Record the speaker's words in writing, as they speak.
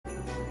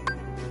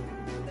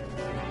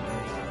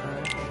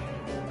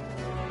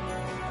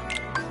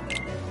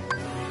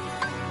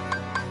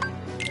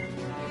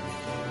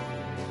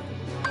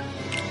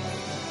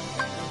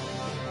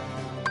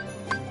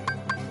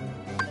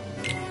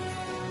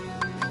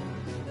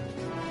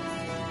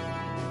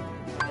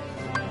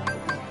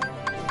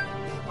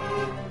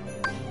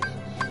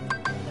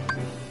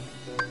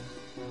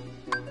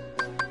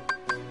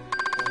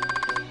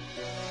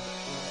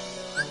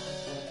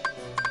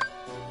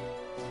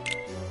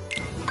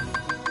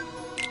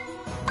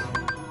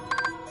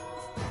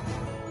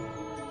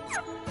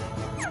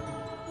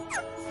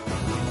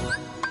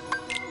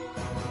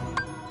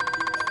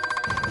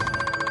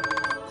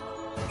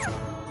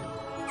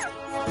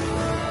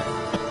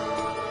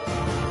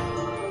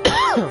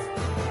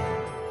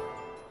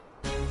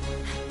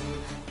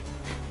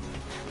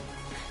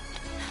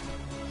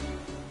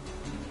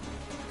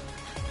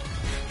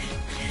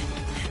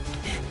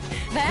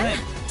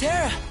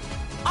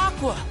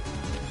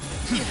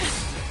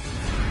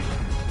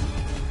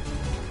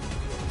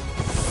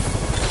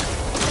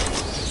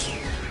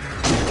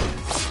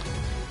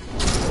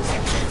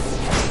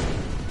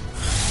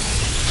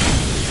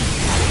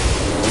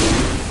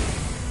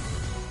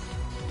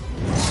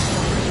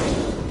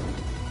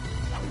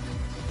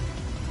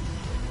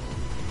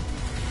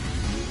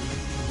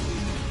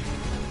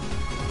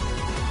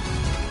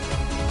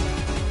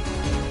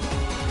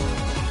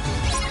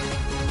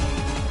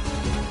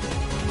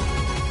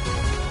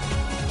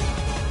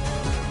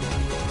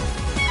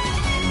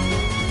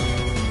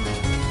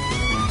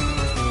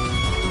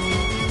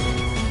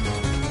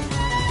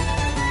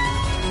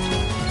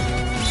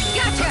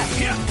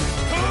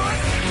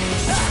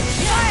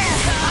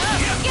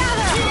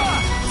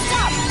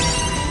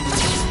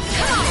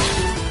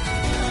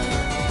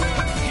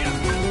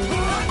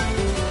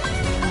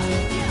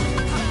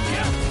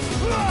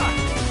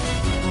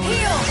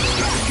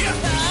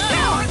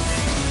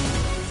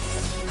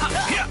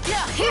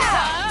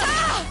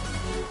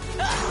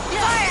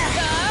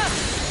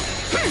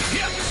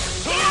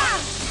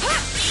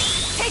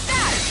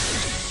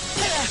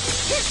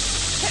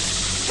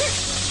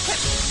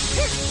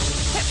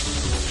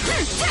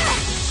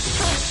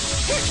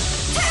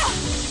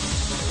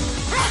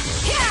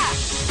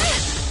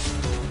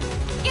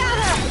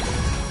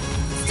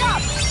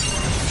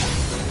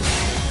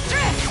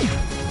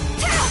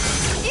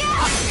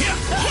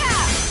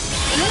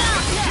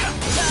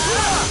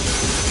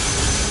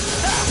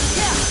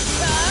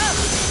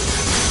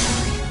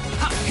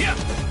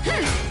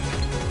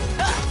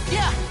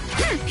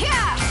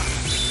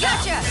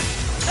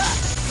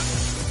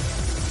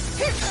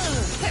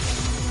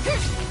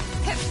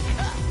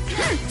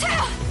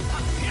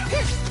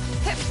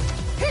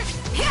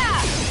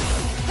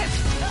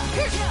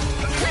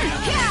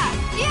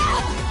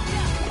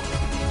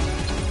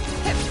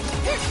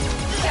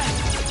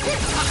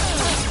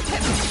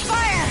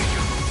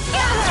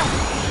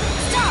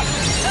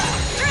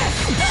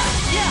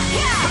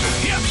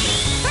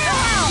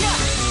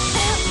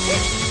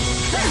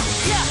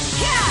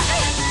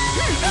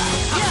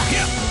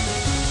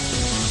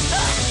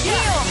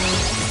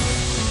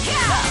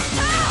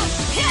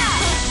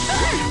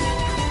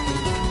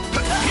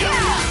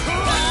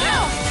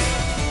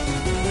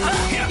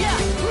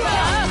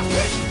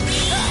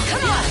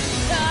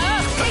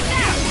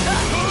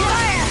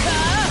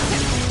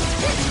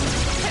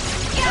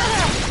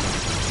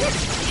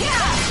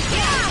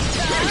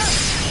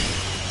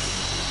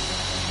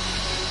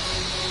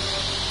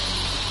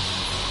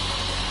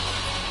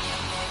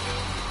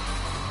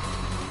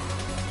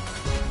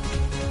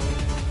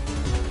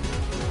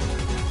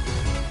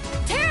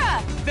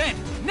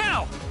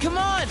now! Come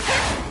on!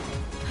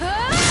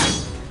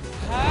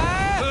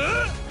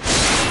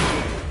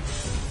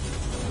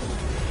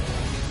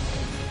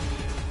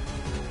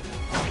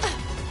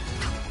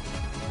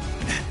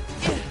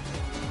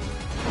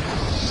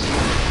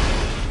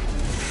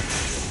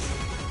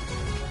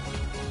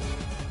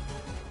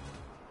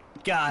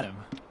 Got him.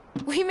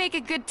 We make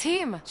a good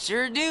team.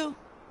 Sure do.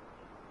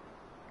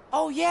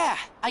 Oh yeah,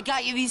 I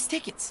got you these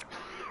tickets.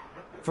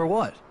 For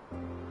what?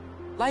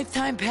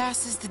 Lifetime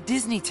passes to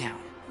Disney Town.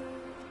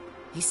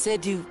 He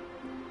said to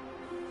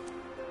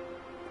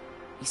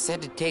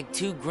take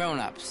 2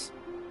 grown-ups.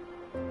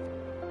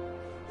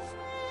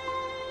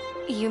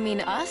 You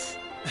mean us?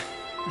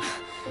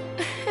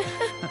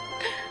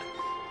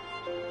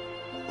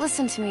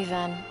 Listen to me,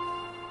 Ven.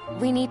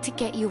 We need to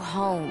get you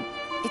home.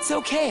 It's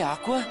okay,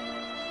 Aqua.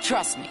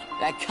 Trust me,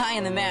 that guy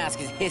in the mask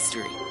is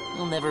history.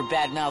 He'll never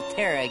badmouth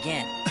Terra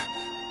again.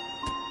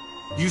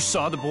 You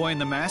saw the boy in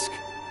the mask?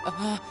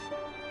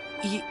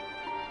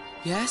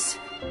 Yes?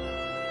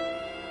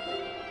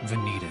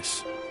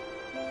 Vanitas.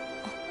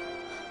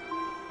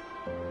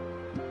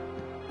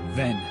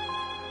 Ven,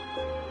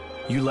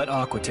 you let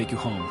Aqua take you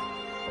home.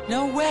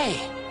 No way!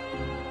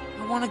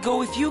 I want to go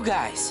with you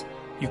guys.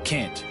 You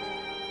can't.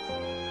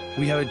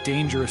 We have a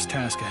dangerous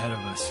task ahead of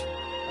us.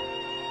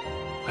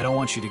 I don't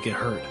want you to get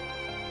hurt.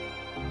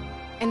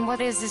 And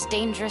what is this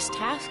dangerous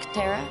task,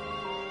 Terra?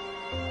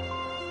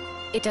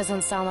 It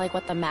doesn't sound like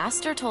what the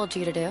Master told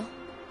you to do.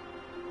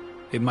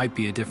 It might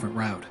be a different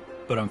route,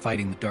 but I'm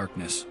fighting the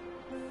darkness.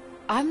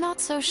 I'm not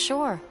so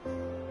sure.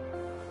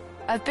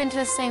 I've been to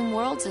the same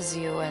worlds as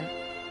you, and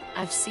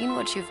I've seen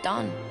what you've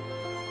done.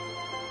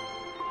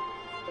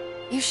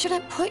 You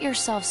shouldn't put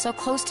yourself so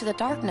close to the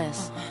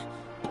darkness.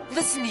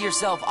 Listen to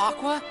yourself,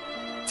 Aqua.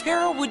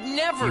 Terra would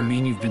never... You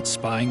mean you've been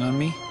spying on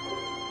me?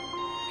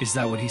 Is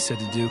that what he said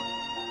to do?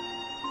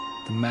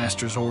 The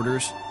Master's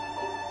orders?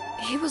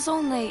 He was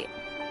only...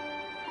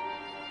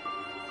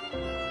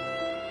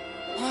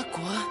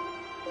 Aqua?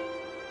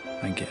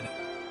 I get it.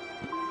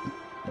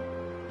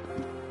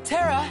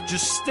 Terra!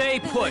 Just stay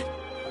put!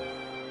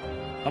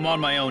 I'm on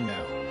my own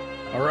now,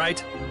 all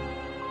right?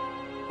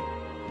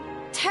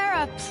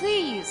 Terra,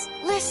 please,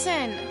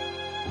 listen!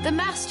 The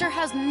Master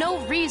has no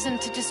reason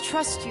to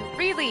distrust you,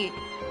 really.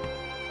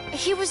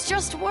 He was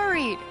just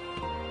worried.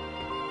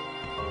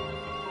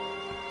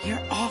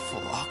 You're awful,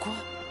 Aqua.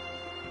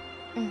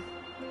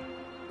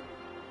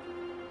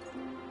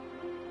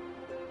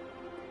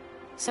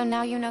 So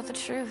now you know the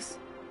truth.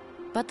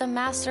 But the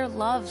Master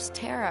loves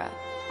Terra.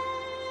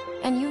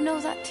 And you know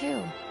that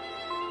too.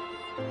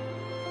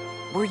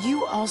 Were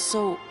you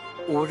also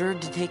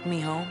ordered to take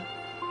me home?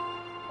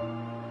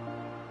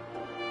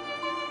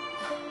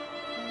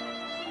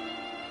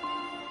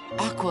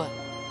 Aqua,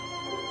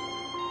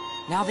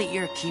 now that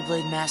you're a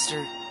Keyblade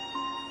Master,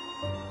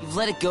 you've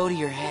let it go to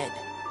your head.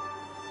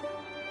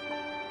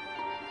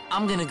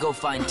 I'm gonna go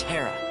find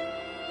Terra.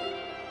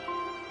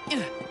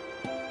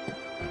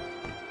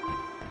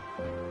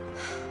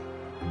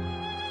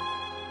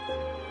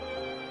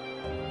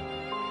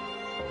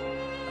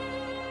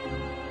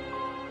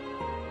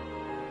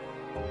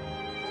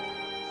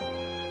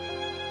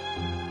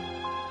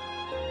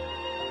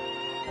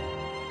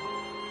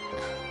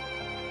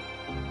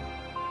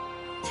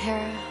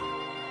 Terra...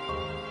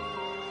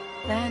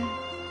 Then...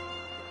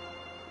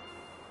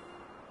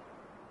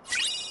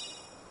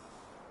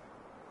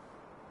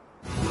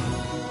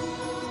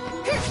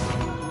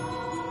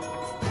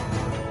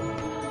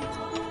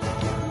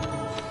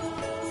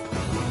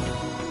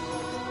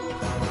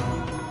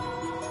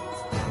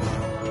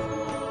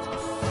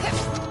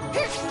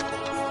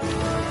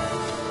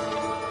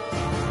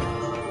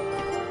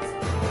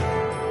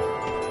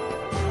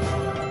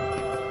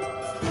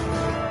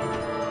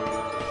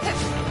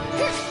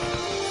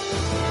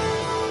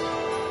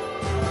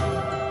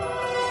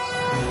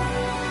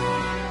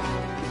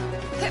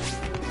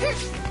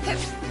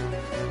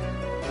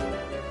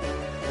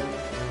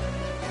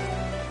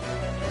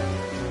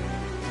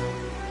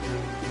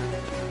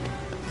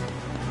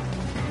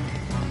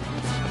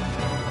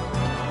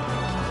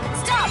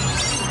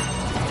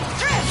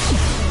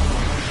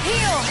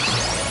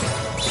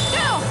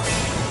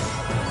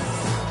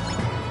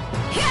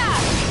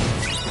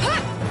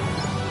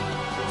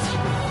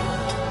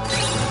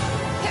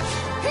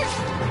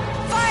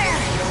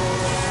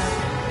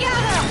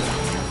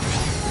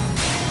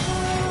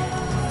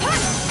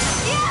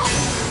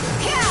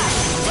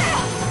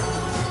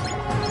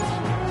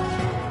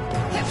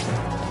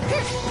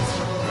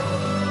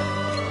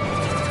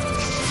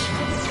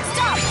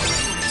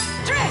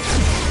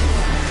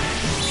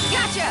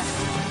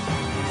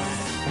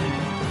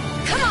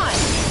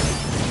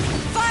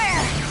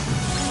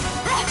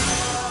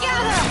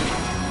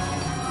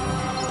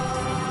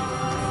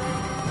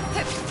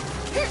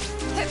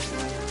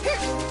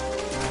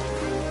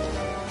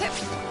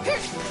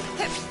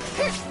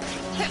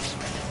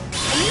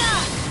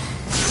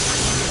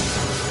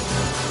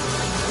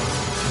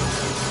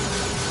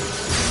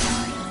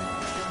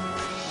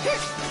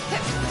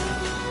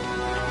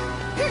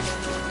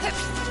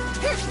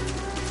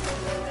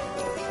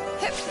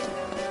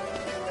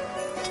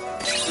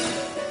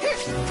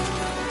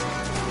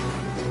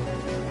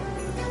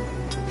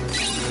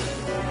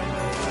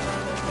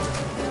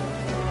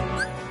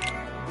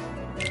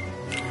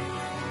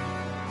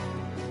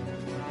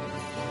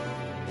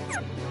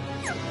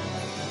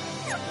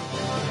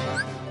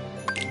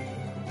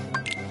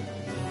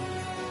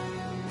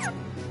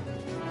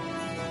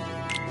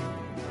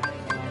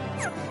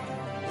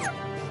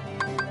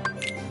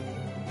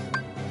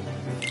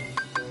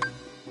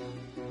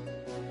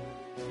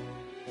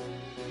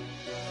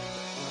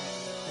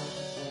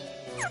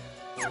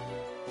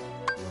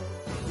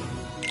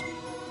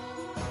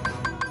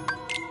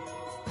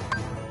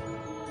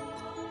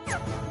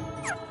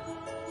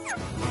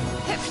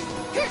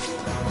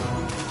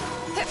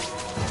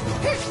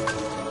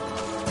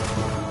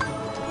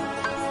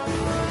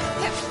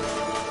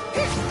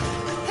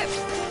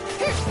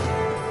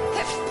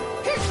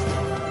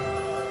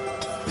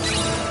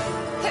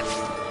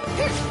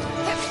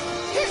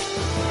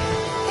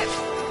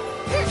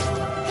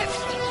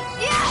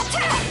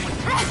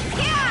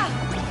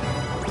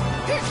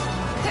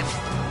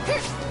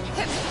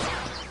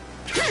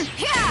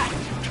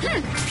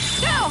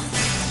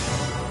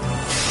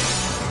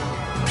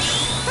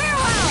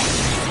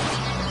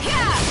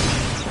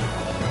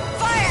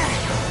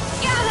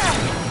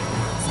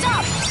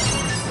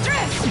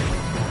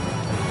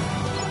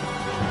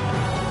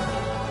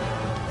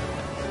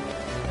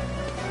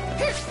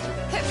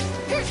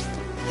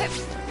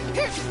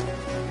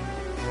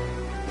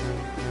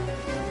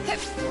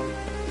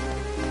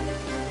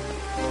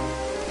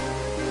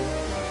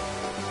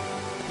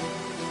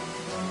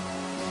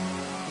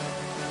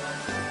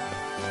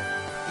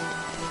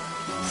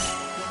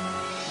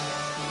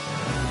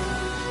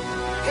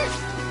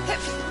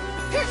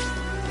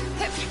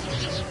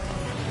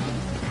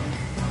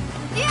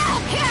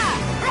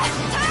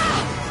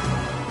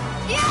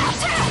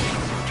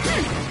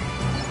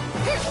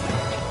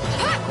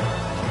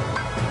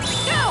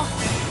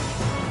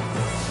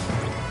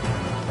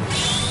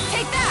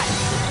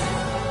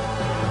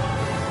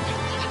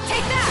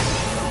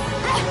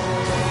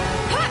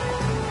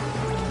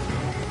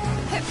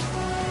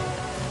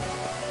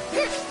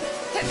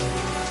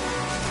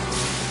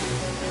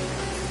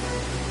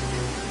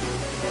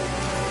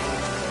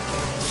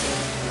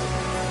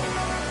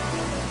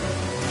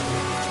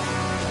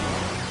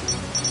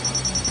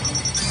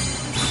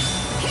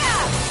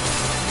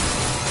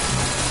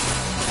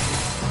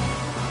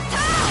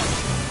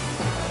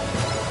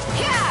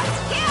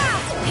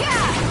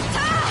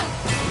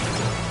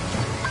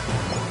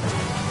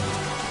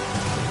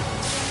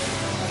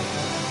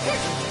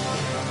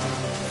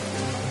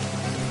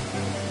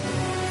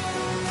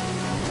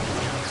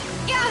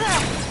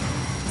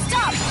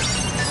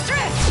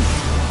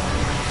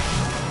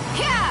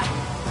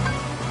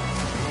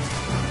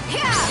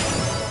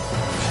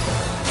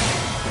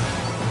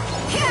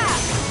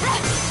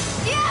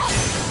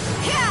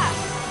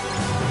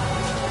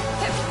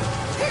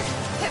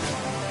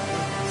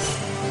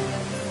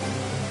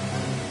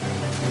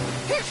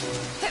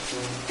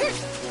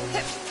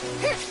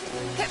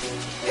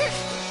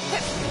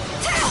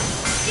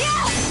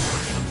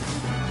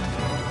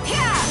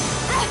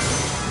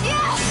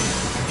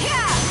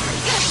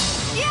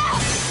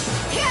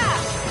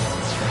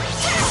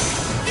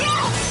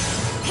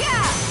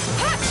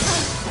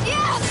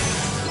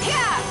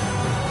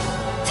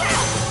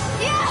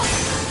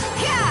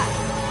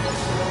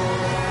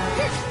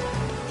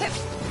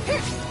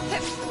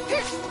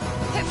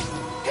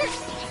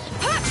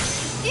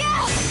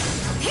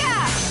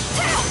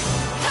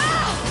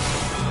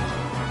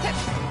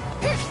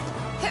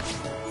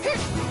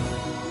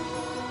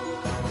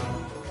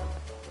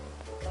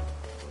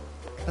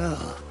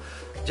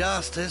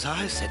 Just as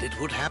I said it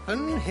would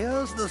happen,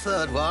 here's the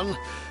third one.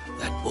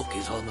 That book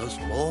is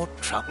almost more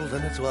trouble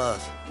than it's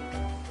worth.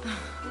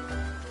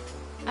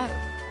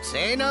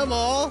 Say no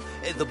more.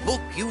 The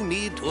book you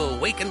need to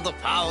awaken the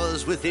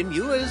powers within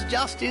you is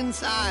just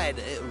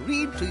inside.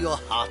 Read to your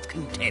heart's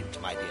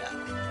content, my dear.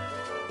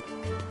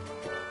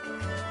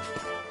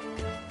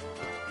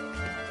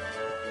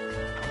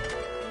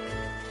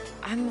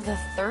 I'm the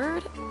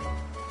third?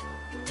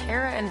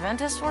 Terra and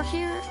Ventus were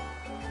here?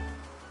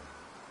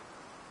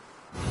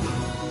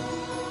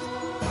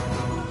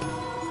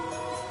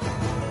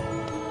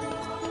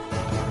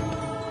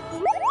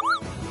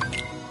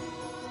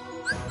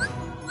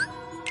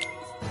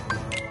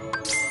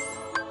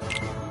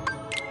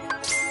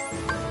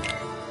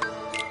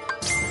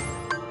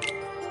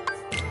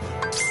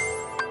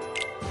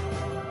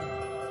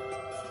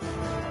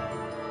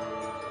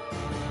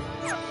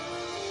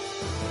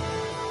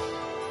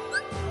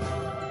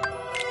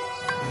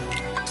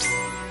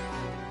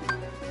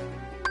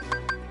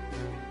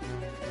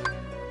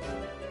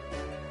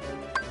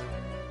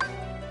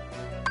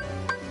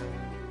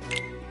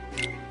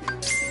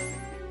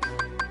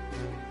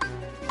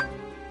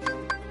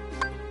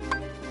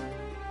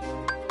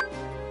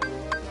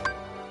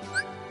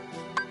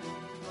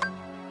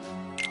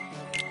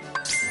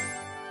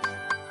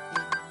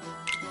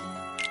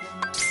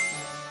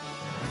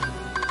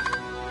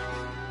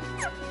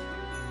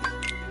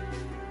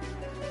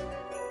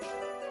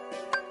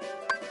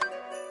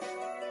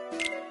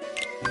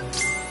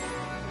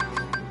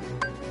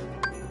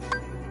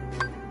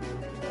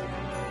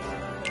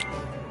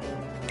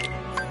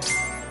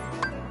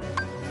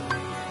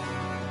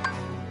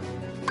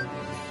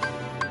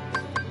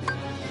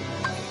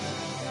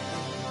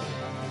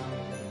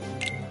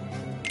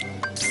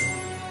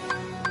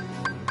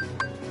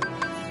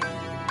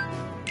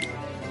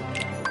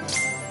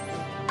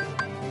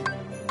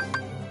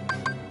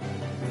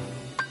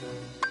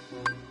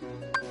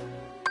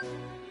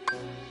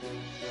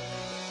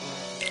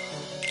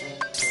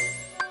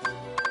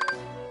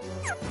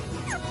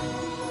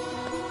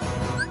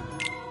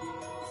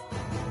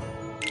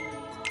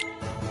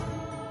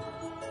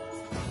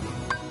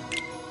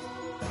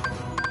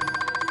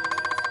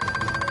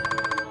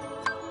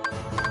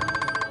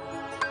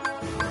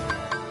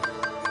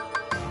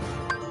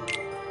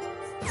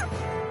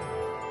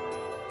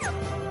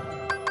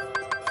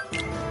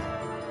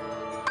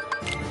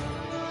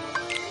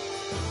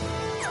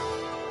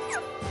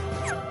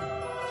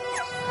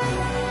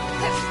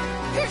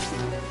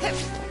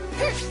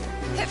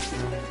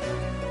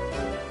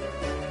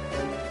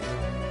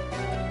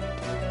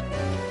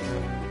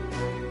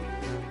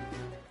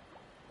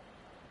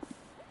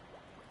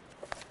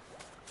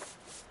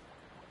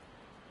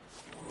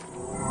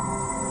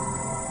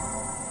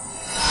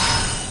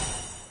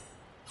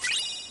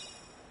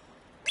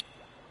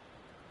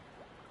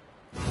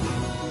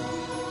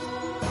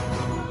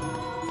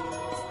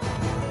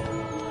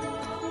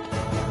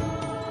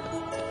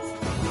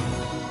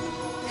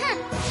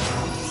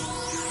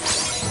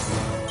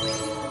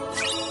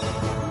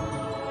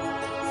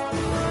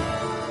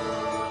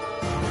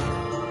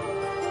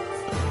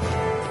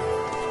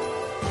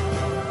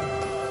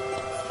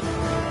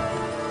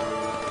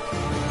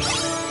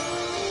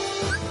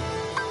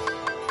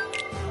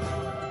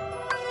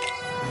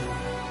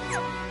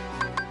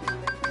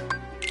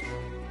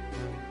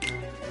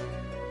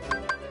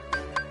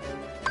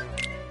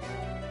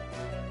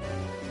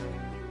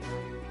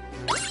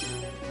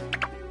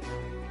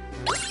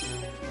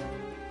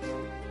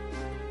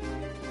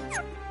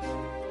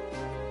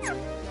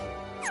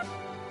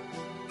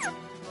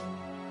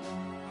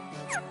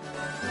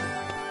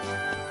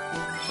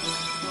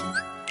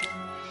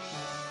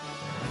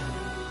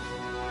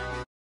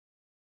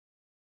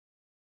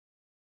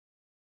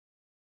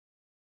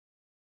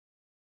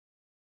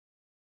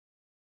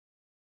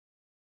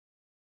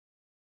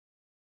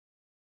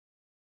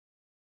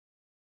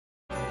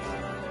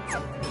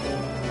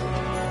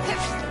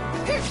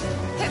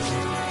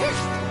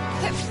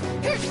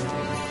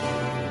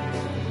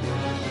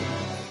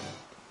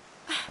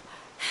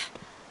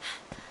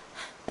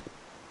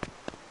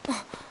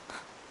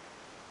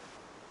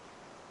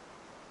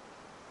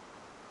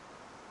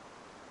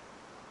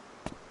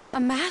 A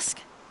mask?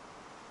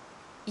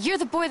 You're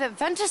the boy that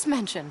Ventus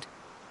mentioned.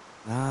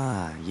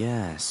 Ah,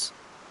 yes.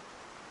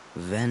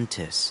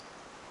 Ventus.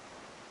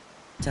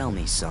 Tell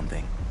me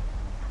something.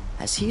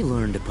 Has he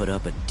learned to put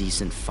up a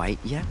decent fight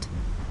yet?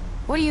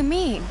 What do you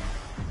mean?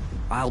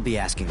 I'll be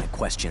asking the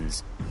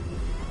questions.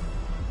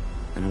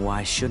 And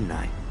why shouldn't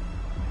I?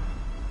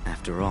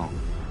 After all,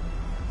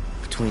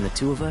 between the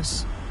two of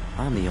us,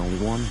 I'm the only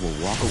one who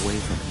will walk away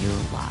from here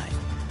alive.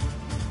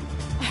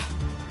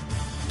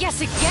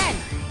 Guess again!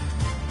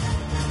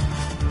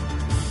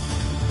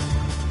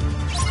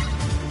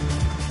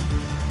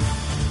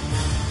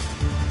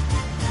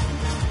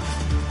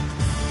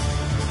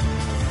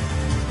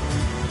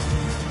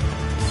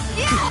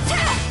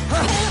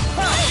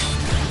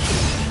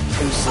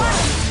 Too slow.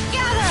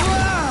 Gather!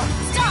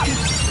 Stop!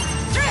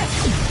 Drift!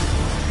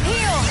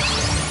 Heal!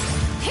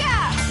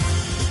 Yeah!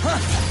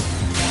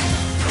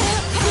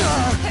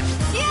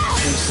 Yeah!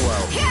 Too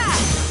slow. Yeah!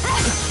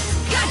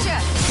 Gotcha!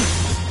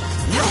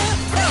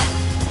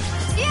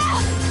 Yeah!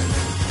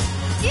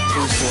 Yeah!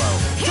 Too slow.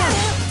 Yeah!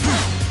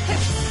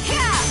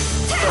 Yeah!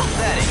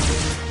 Pathetic.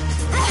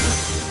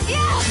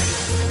 Yeah!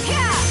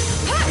 Yeah!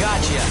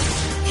 Gotcha.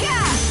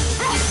 Yeah!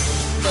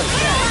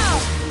 Pathetic.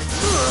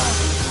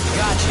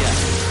 Gotcha.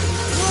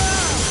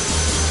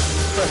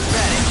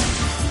 Pathetic.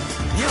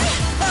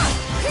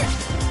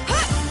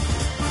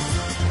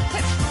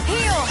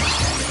 Heal!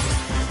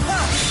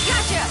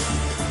 Gotcha!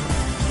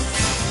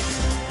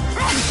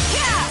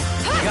 Yeah!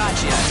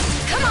 Gotcha.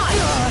 Come on!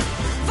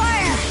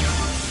 Fire!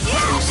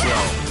 Yeah! Too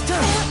slow.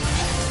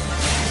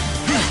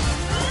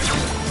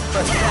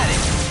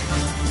 Pathetic.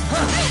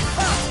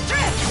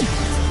 Drift!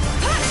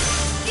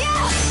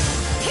 Yeah!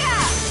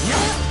 Yeah!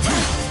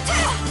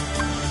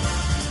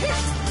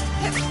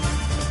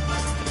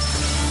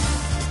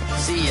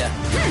 See ya.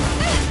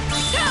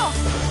 Go!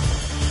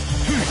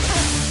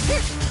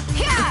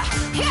 Yeah!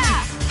 Yeah!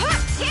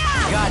 Yeah!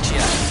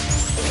 Gotcha.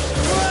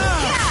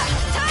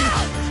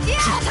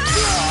 Yeah! Yeah!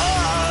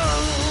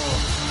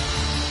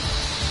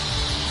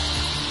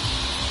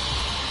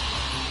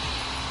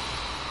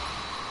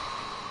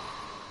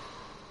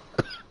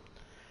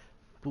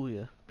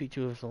 Booyah, beat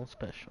you with his own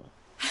special.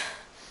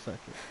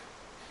 Suck it.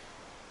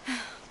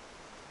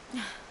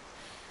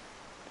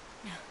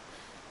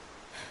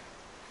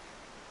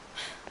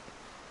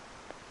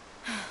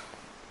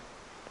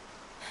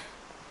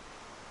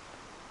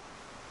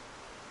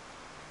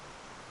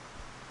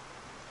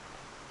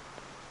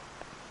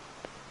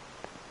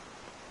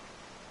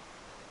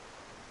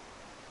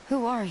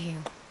 Who are you?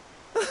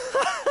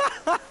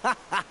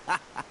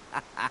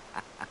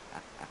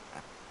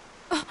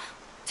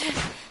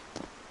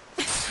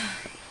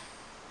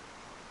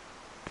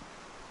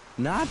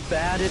 Not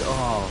bad at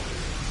all.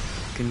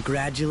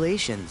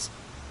 Congratulations.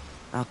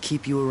 I'll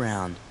keep you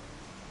around.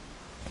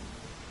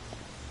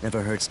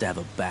 Never hurts to have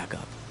a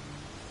backup.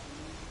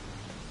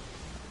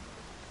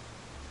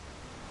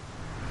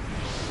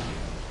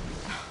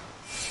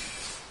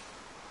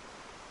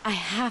 I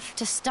have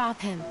to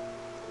stop him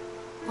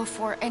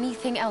before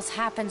anything else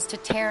happens to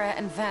Terra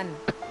and Ven.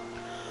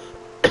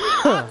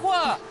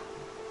 Aqua!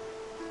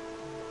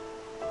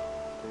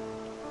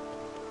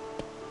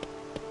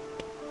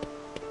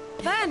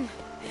 Ven!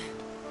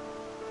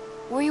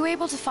 Were you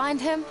able to find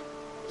him?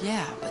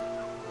 Yeah, but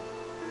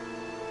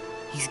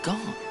he's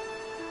gone.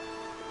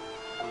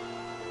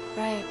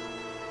 Right.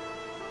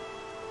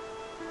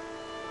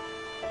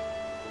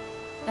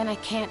 Then I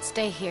can't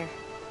stay here.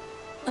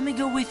 Let me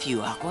go with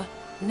you, Aqua.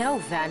 No,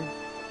 Ven.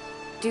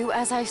 Do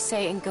as I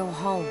say and go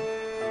home.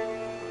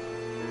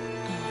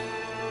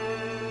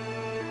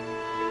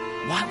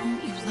 Why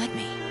won't you let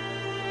me?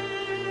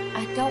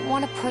 I don't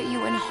want to put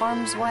you in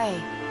harm's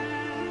way.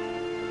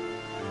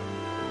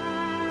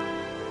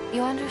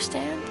 You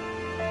understand?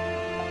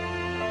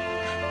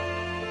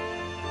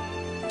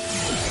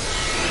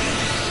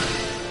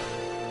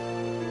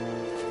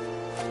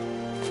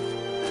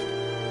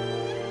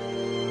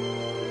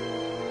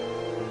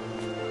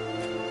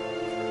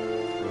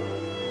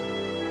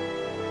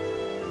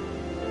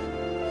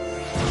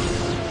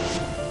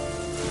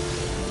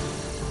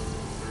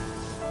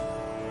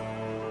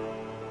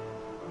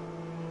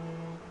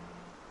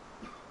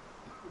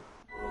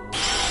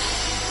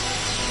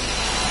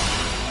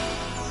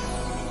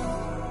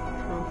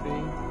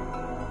 Trophy.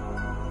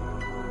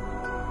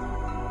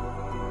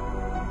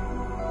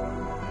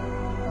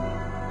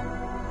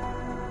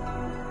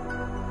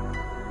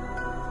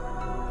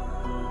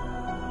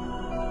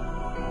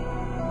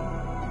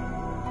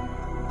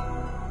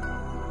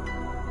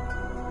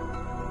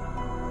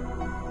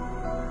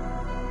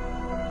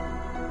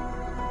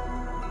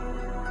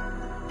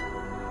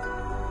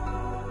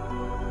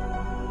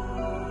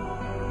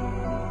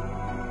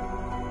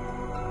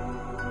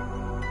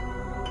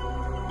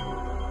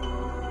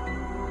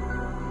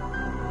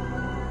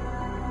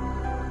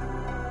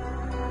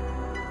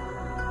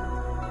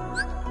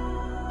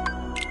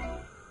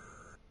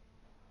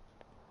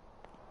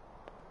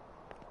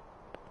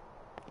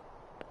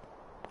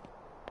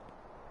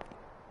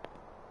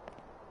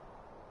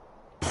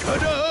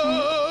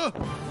 Ta-da!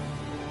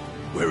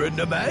 Wearing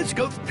the mask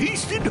of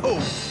peace and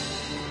hope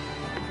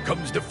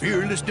comes the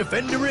fearless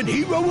defender and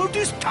hero of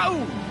this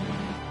town.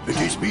 It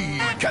is me,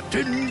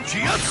 Captain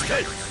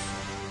Justice.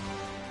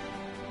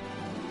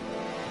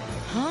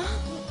 Huh?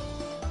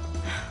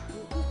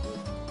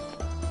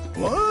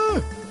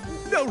 What?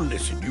 Now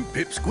listen, you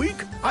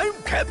pipsqueak. I'm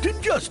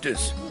Captain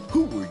Justice.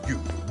 Who are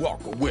you to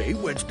walk away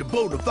whence the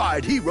bona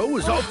fide hero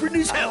is offering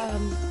his help?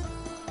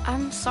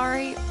 I'm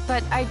sorry,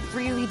 but I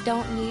really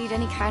don't need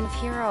any kind of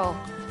hero.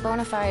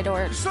 Bonafide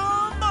or...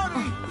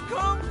 Somebody,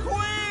 come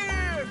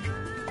quick!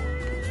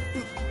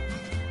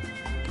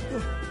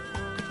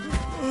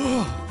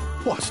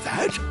 What's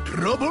that?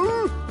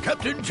 Trouble?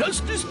 Captain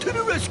Justice to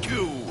the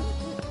rescue!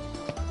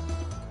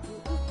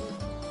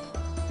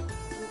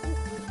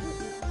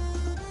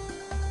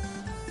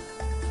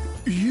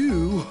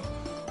 You?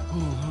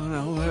 Oh,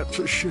 now that's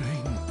a shame.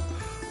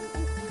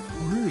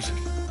 Or is it?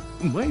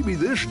 Maybe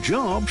this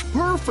job's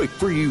perfect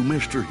for you,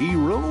 Mr.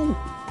 Hero.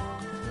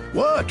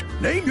 What?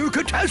 Name your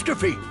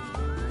catastrophe!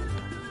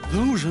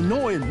 Those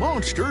annoying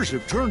monsters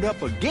have turned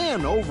up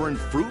again over in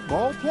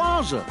Fruitball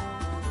Plaza.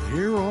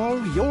 They're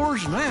all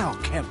yours now,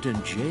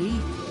 Captain J.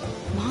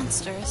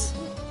 monsters.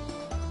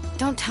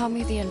 Don't tell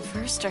me the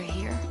Inverse are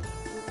here.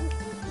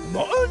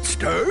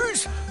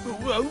 Monsters?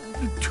 Well,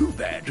 too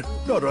bad.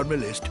 Not on my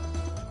list.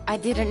 I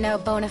didn't know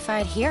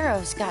Bonafide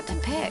heroes got to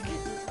pick.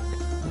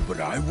 But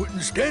I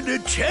wouldn't stand a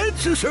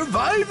chance of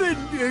surviving,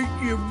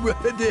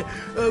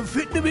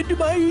 fitting them into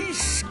my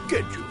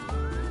schedule.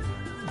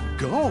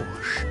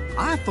 Gosh,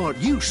 I thought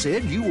you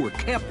said you were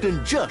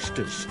Captain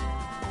Justice.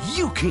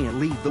 You can't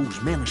leave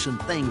those menacing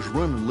things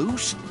running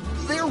loose.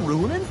 They're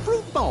ruining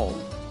Fruitball.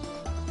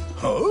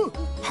 Huh?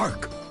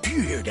 Hark! Do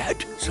you hear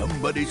that?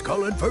 Somebody's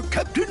calling for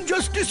Captain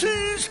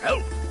Justice's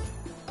help.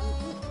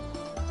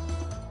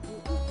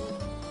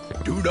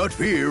 Do not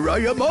fear, I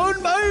am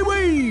on my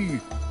way.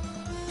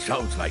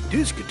 Sounds like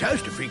this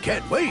catastrophe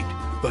can't wait,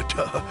 but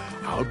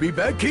I'll be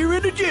back here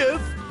in a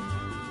jiff.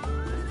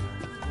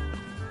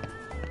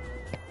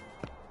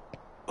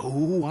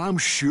 Oh, I'm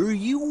sure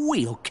you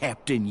will,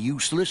 Captain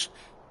Useless.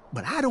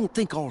 But I don't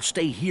think I'll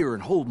stay here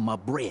and hold my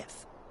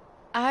breath.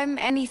 I'm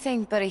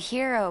anything but a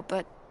hero,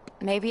 but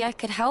maybe I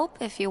could help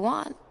if you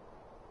want.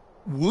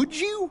 Would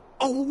you?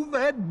 Oh,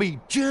 that'd be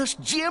just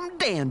Jim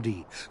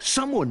Dandy.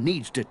 Someone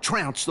needs to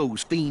trounce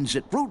those fiends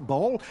at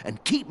Fruitball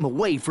and keep 'em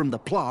away from the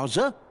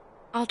plaza.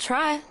 I'll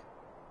try.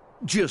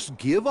 Just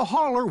give a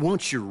holler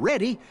once you're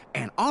ready,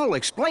 and I'll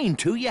explain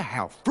to you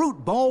how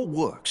Fruitball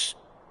works.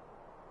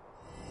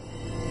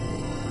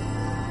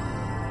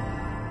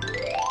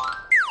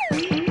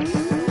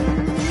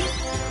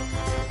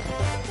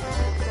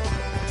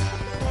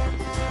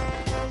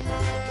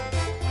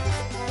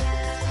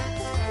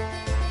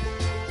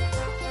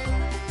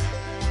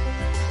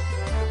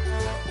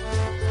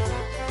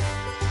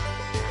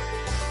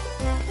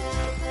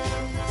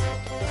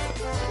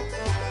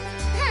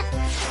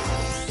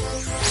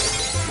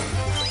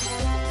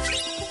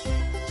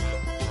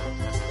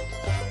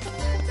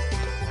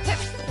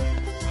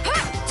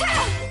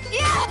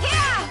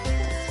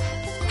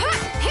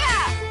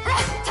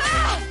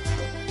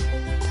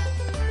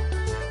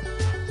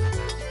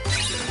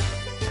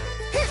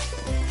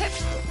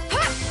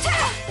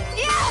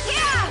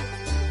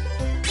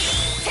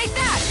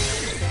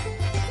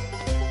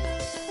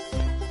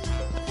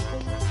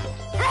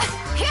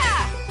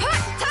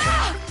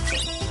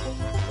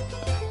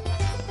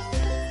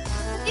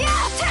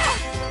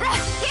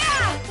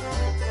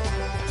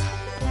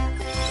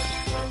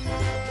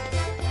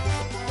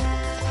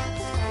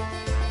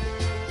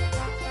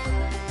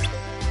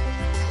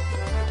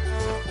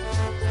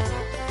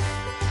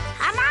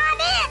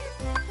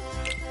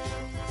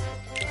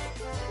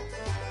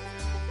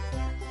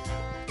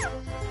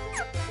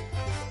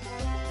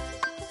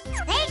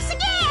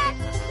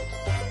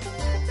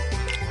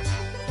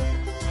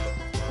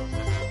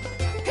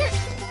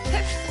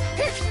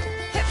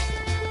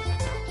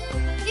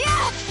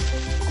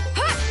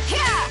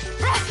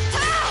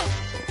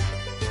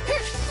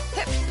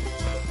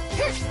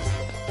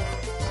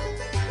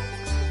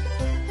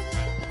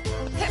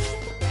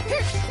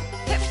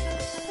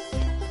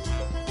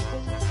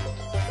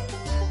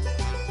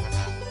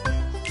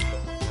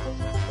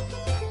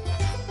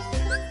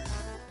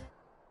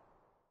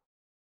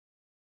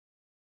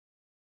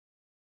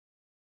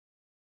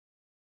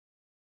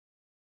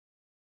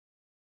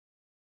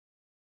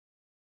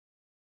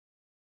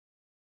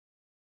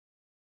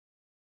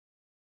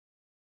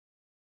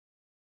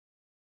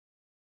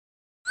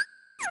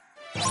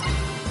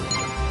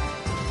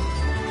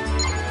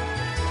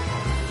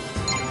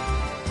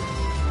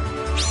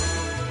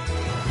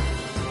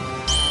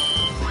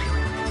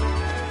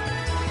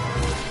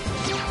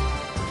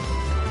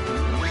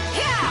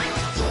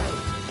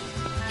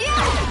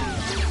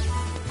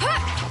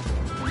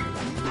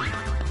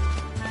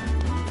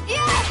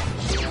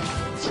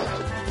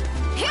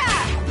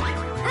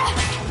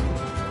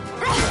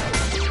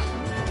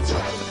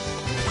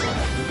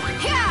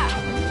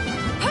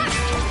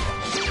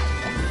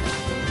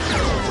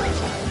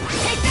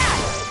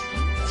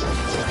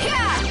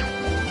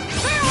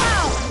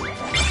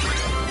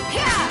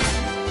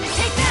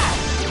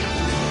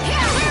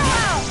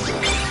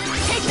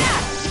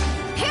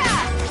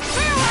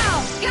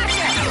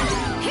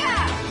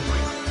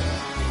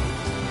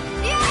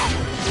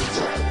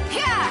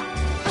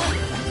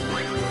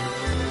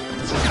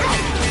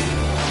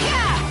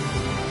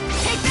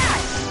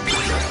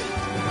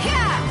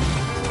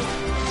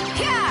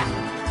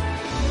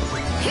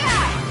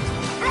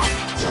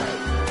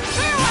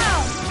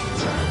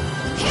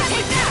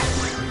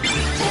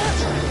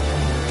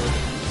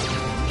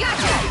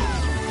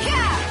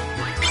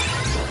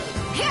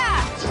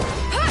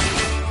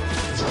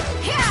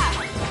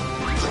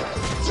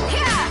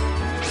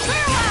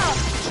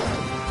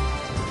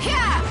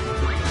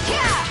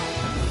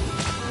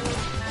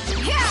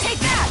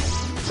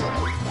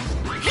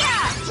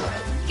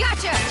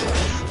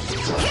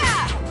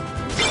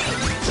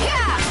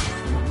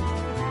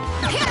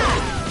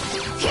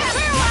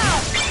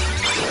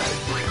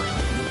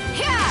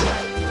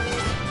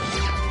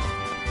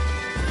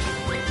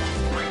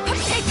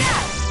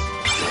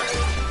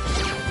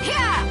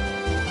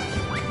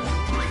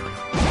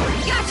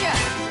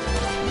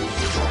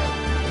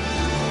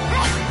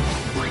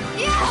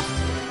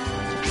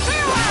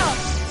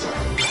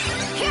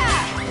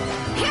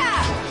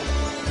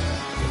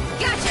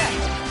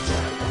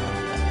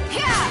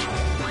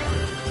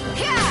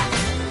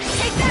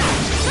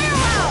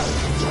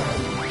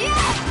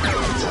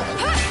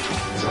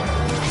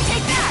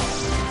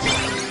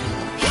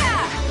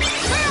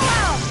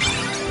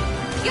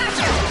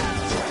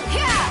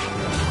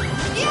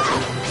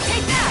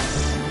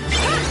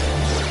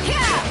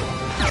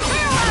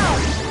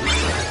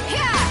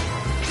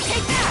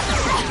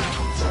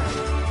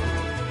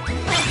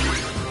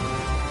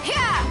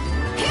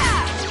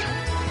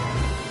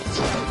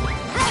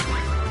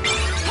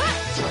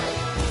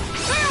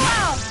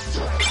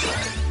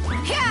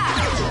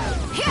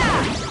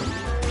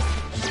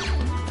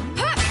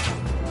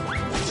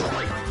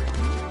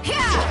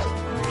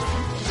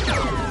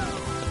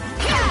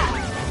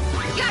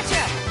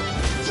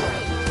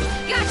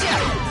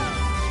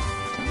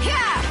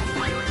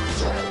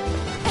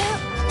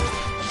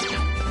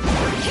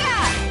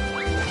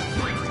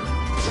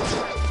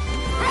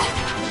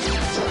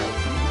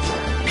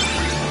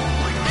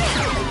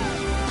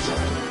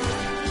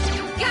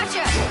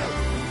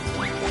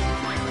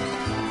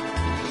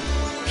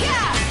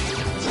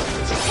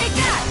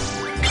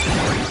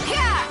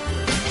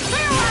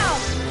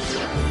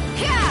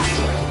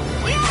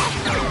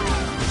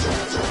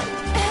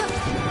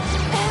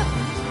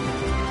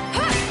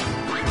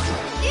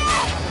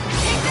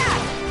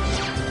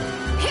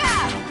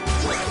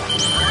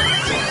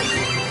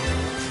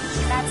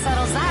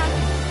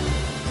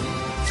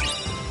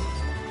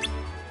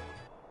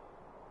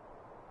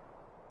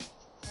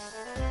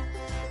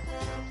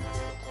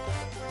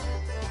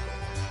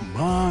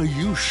 Ma,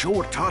 you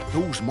sure taught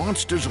those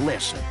monsters a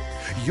lesson.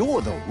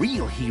 You're the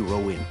real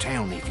hero in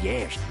town, if you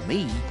ask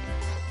me.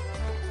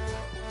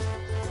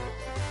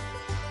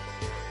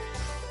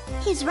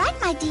 He's right,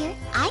 my dear.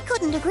 I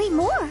couldn't agree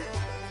more.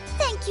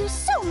 Thank you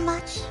so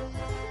much.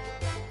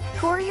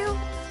 Who are you?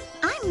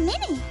 I'm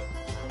Minnie.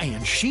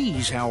 And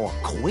she's our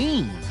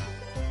queen.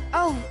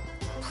 Oh,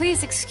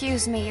 please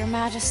excuse me, Your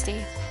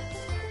Majesty.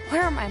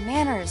 Where are my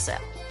manners?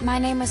 My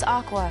name is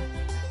Aqua.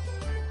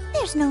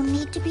 There's no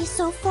need to be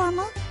so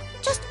formal.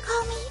 Just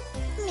call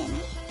me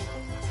Minnie.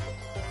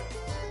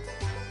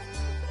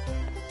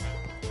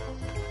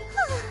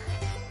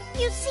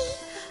 You see,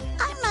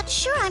 I'm not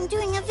sure I'm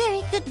doing a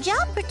very good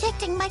job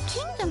protecting my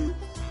kingdom.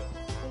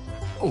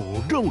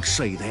 Oh, don't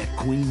say that,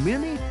 Queen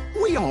Minnie.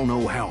 We all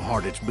know how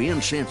hard it's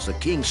been since the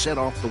king set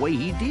off the way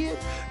he did.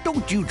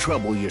 Don't you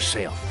trouble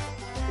yourself.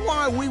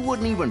 Why, we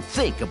wouldn't even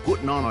think of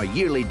putting on a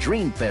yearly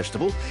dream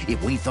festival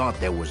if we thought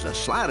there was the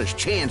slightest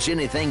chance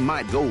anything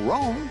might go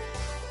wrong.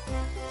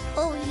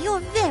 Oh, you're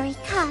very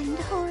kind,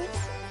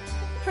 Horace.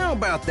 How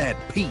about that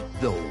Pete,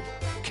 though?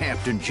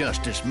 Captain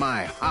Justice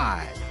My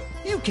Hide.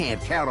 You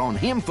can't count on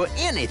him for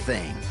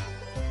anything.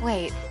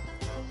 Wait,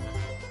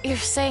 You're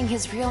saying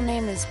his real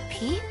name is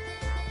Pete?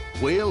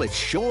 Well, it's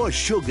sure as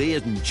sugar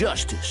isn't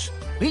justice.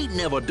 Pete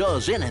never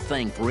does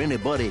anything for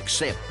anybody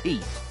except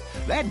Pete.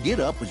 That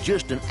get-up was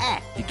just an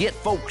act to get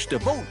folks to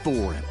vote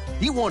for him.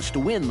 He wants to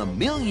win the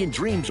Million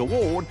Dreams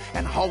Award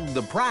and hog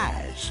the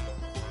prize.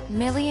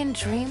 Million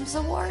Dreams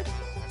Award?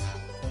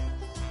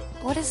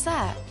 What is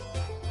that?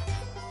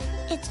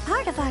 It's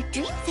part of our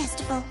Dream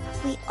Festival.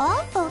 We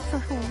all vote for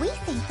who we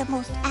think the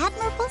most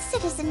admirable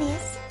citizen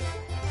is.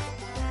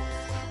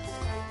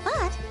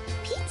 But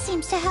Pete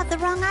seems to have the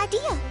wrong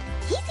idea.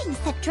 He thinks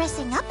that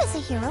dressing up as a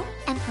hero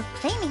and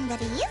proclaiming that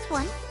he is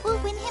one will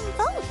win him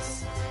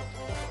votes.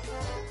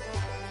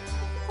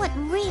 What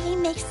really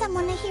makes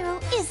someone a hero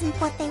isn't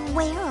what they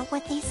wear or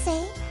what they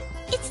say.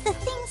 It's the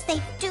things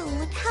they do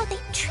and how they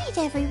treat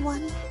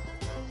everyone.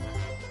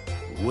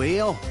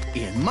 Well,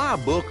 in my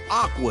book,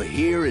 Aqua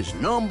here is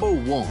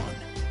 #1.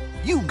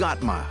 You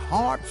got my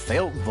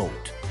heartfelt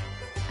vote.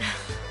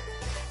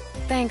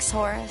 Thanks,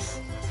 Horace.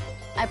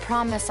 I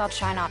promise I'll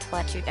try not to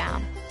let you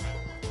down.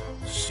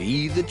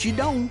 See that you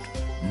don't.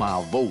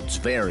 My vote's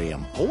very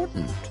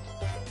important.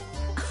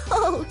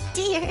 Oh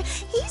dear,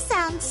 he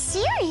sounds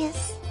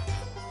serious.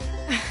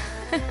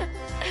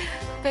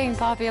 Being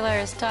popular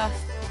is tough.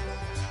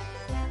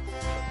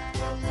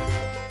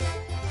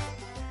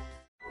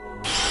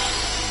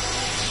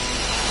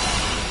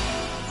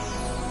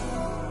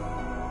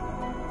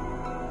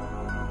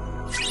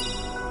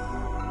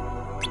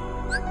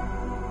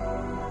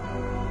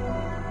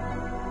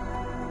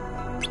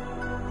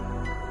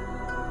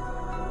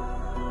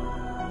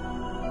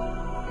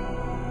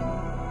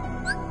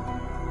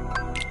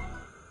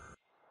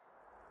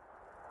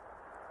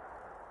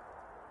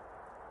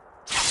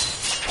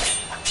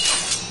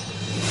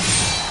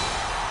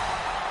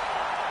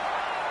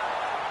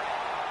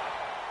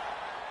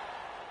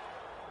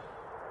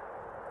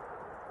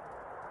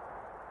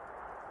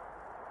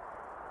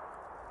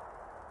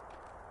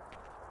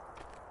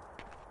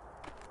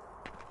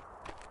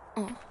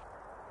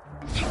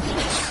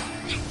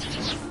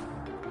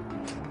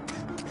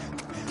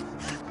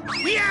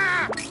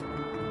 Yeah!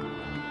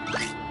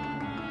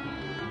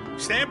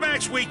 Stand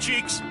back, sweet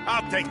cheeks.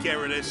 I'll take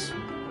care of this.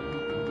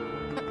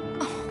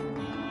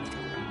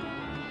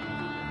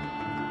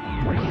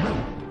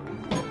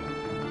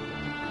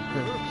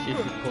 She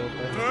should pull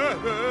back.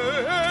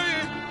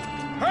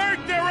 Hurt,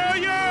 they're all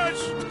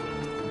yours!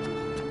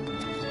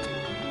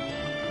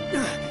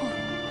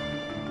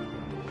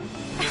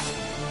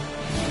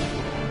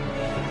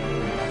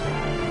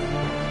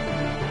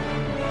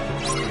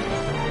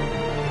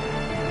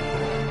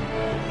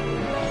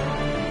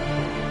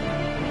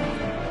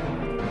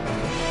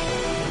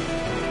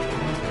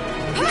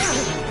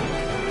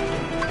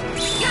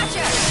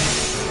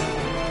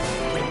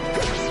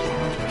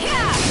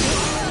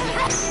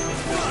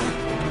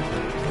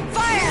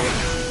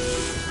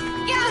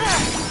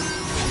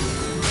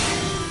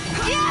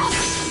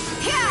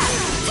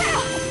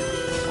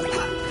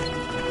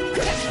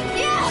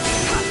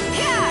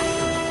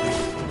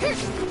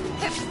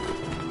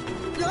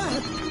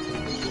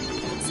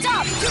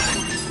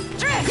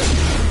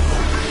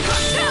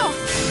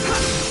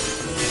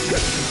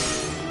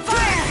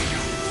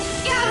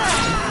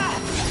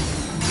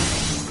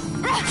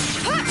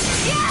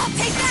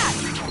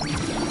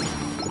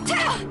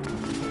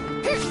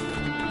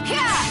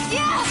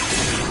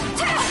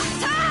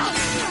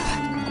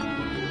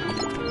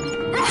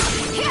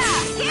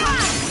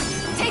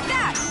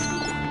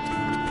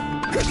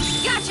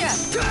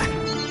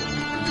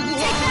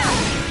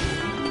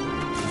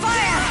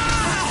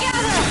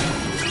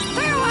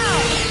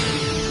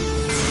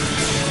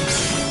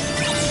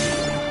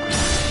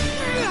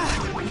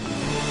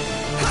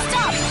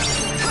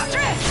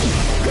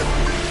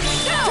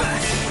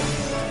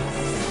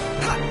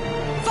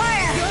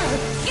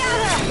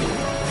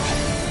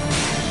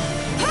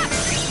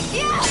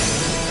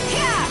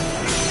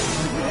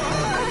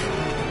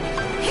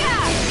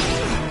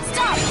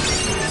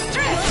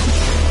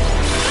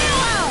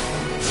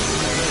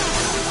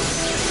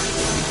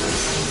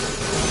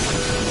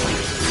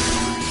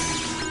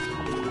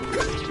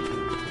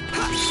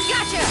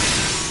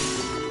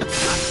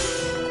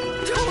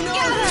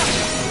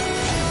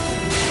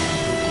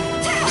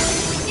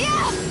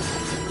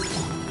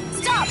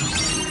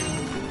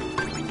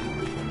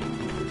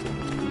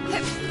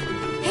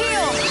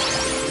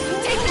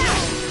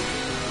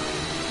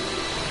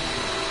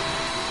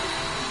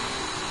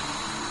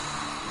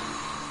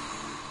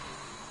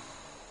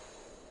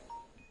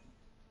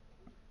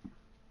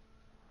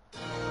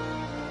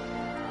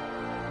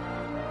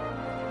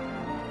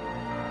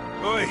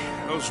 Oi,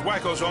 those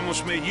wackos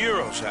almost made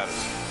euros out of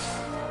it.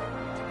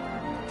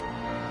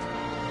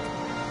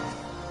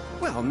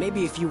 Well,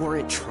 maybe if you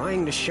weren't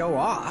trying to show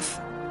off.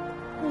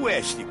 Who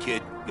asked you,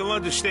 kid? You'll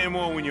understand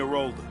more when you're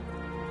older.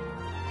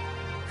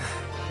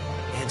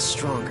 And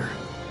stronger.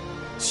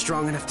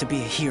 Strong enough to be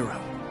a hero.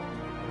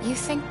 You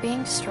think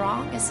being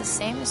strong is the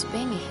same as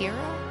being a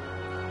hero?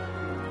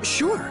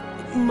 Sure,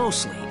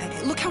 mostly.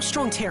 Look how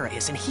strong Terra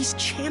is, and he's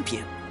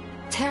champion.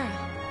 Terra.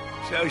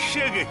 So,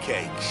 sugar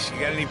cakes, you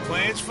got any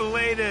plans for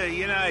later?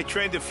 You know, I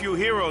trained a few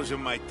heroes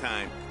in my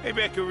time.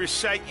 Maybe I could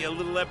recite you a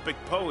little epic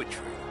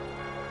poetry.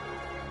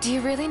 Do you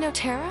really know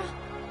Terra?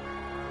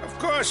 Of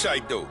course I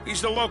do.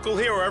 He's the local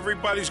hero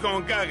everybody's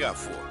going gaga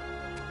for.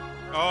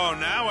 Oh,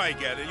 now I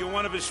get it. You're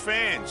one of his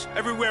fans.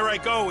 Everywhere I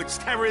go, it's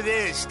Terra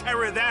this,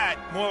 Terra that.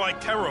 More like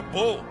Terra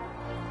Bull.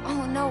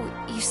 Oh, no.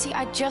 You see,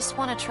 I just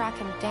want to track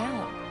him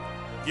down.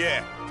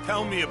 Yeah,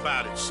 tell me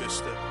about it,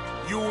 sister.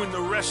 You and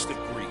the rest of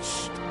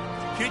Greece.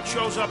 Kid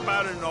shows up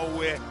out of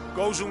nowhere,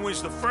 goes and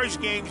wins the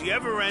first games he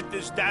ever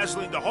enters,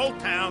 dazzling the whole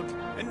town,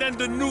 and then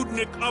the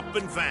nudnik up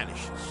and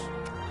vanishes.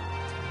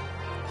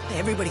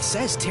 Everybody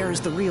says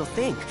Terra's the real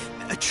thing.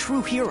 A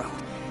true hero.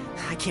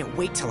 I can't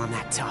wait till I'm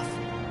that tough.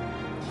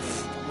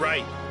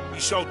 Right.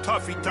 He's so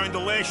tough he turned the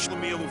last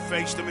Schlemiel who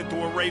faced him into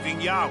a raving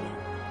Yahoo.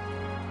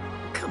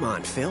 Come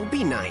on, Phil,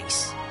 be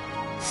nice.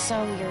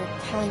 So you're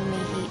telling me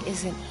he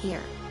isn't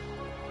here?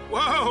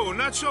 Whoa,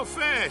 not so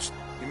fast.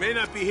 He may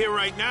not be here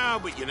right now,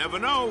 but you never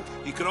know.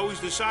 He could always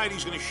decide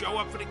he's going to show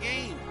up for the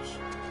games.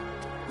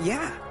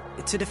 Yeah,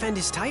 to defend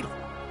his title.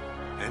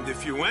 And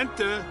if you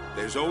enter,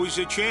 there's always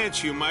a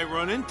chance you might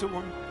run into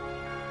him.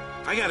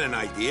 I got an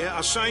idea.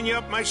 I'll sign you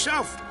up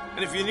myself.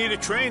 And if you need a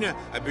trainer,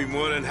 I'd be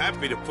more than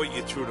happy to put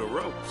you through the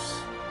ropes.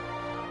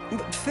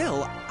 But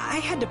Phil,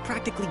 I had to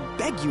practically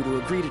beg you to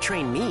agree to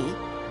train me.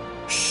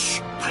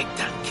 Shh, pipe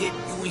down, kid.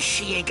 You and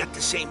she ain't got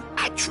the same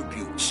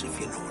attributes, if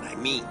you know what I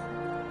mean.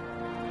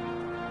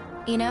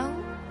 You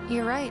know,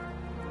 you're right.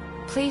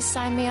 Please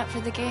sign me up for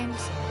the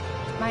games.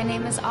 My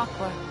name is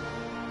Aqua.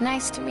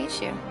 Nice to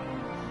meet you.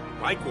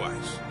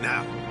 Likewise.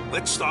 Now,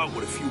 let's start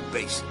with a few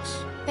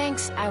basics.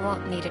 Thanks, I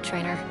won't need a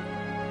trainer.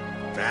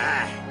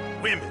 Ah,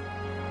 women.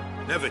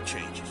 Never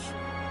changes.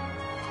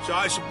 So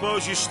I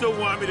suppose you still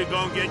want me to go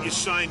and get you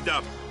signed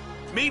up.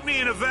 Meet me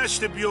in a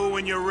vestibule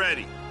when you're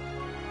ready.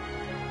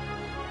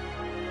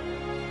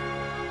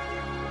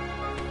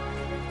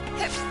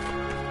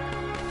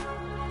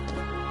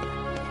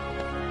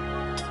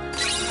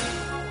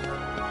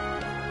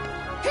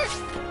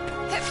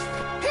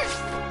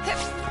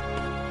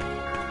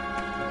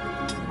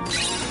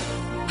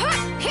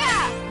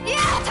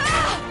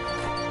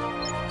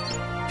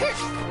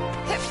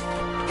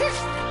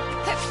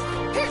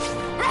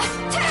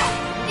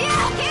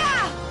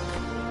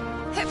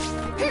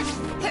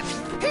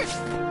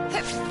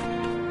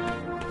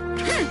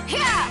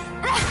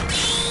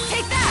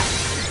 Take that!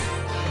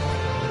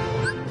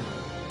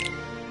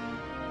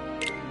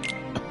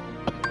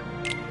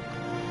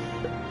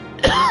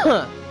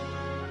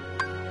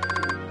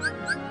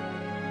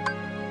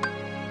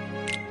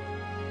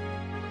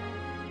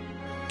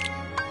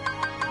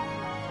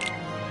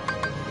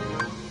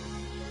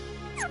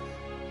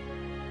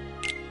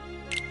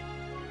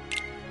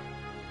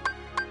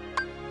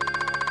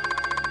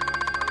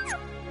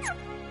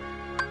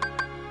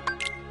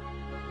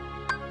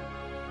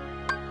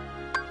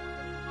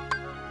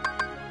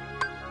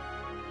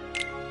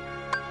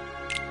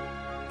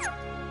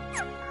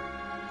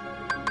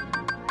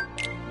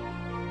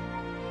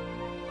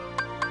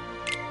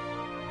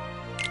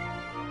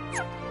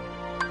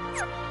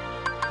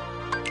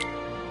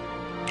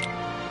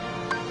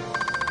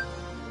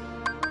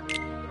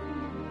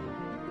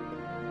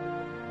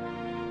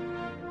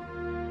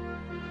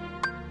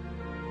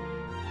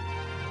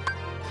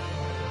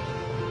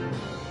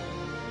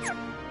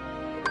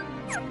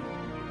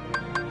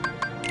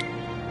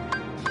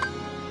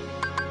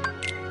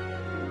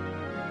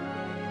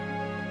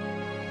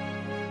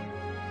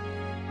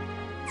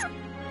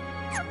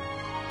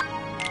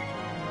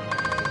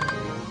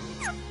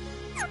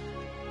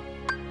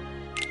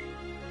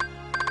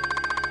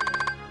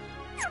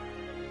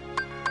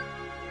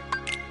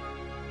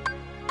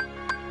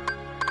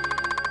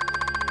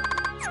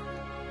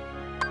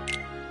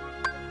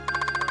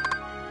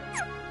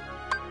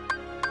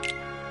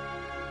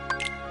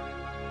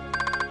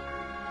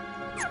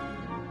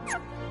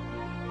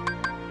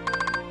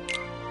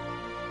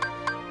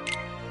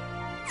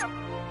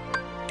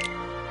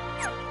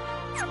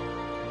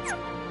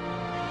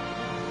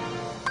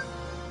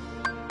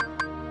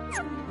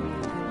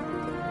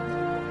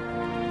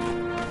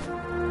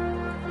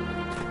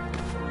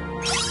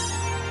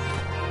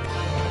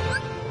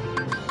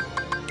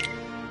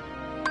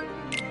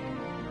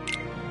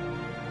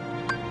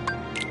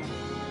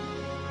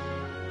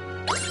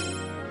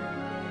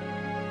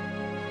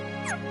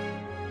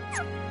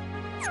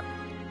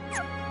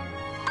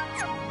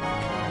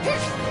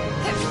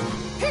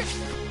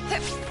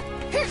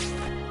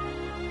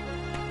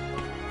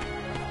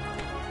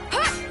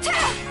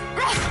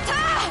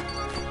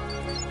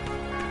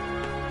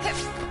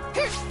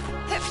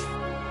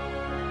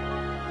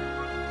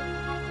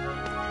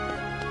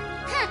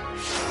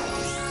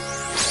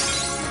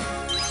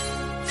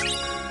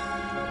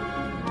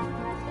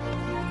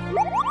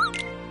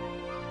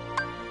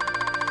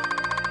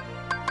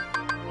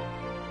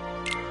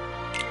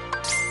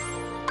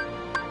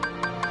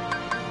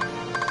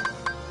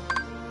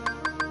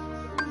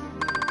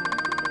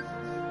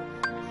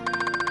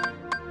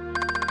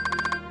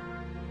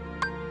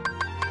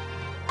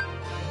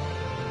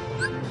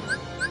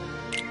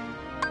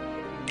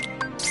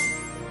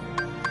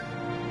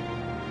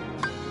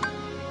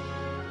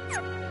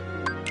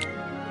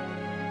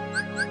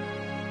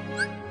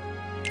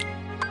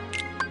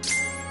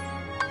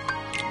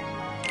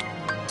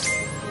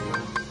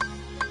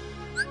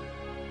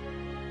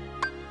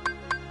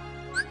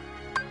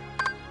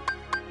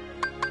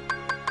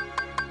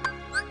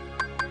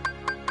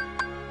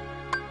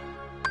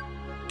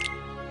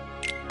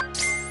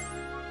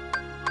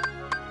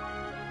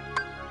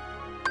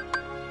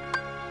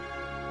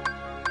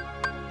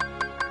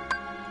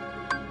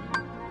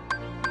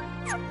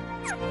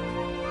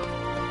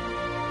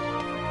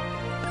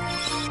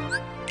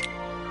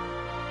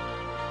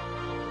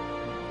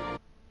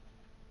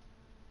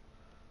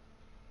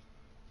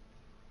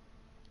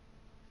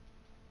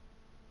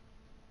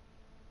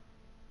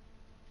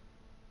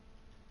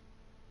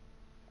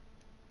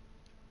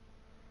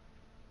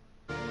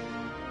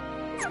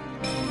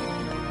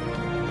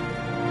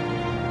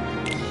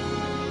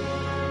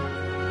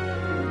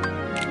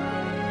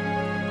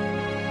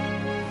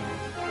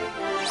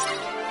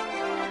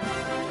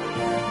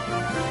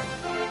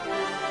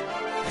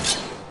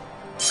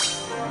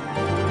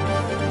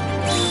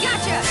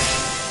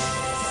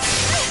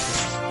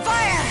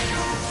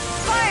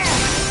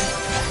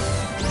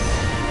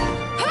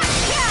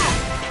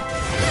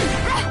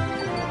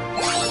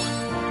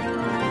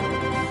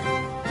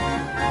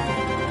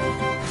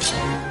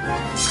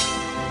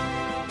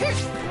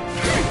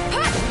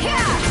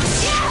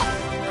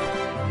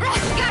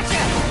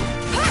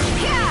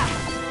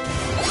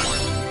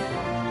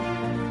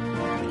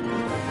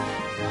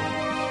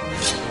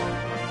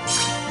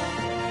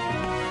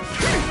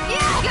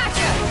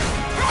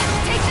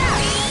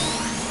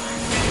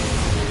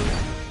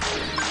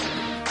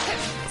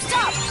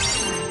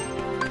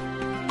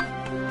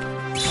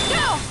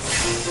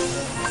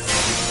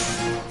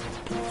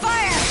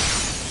 Fire!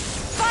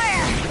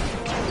 Fire!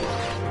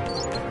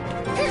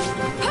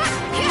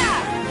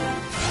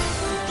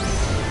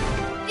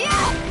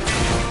 Yeah!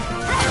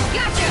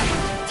 Gotcha!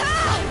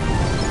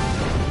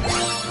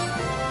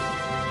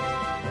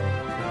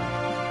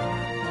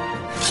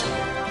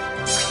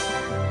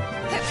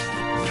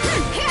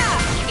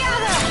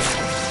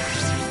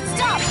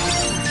 Stop!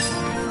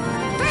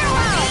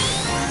 Farewell!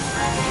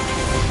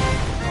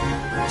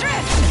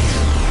 Drift!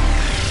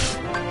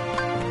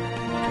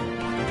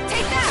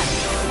 Take that!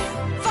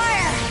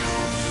 Fire!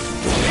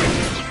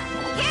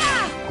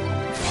 Yeah!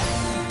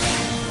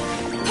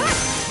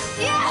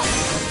 Yeah!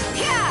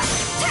 Yeah!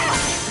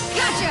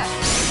 Gotcha!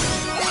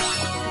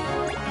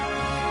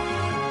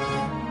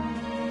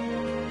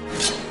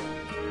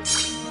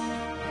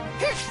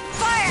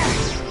 Fire!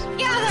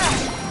 Gather!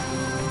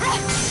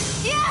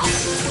 Yeah!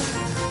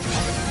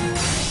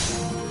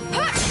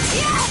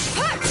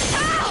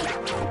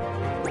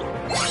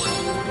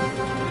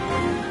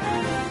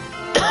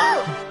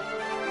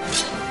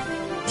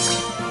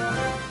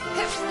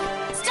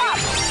 Stop!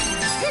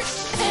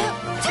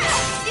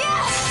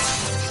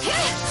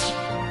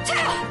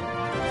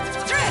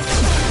 Drift!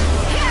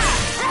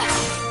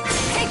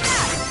 Take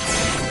that!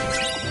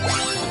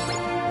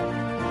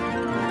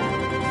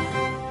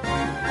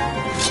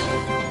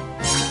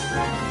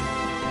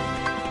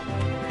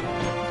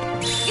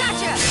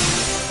 Gotcha!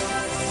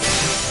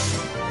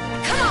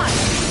 Come on!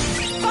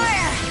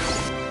 Fire!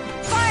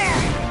 Fire!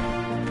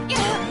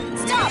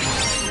 Stop!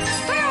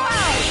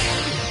 Farewell!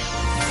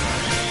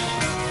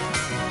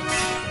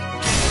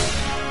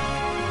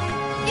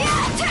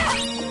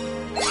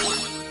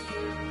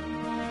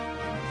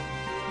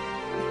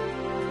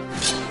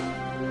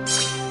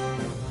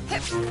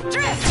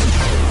 Drift!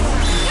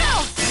 Go!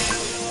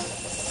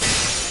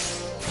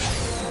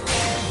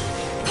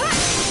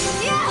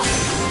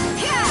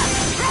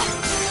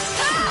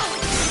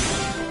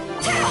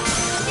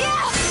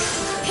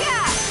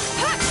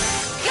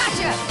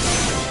 Gotcha!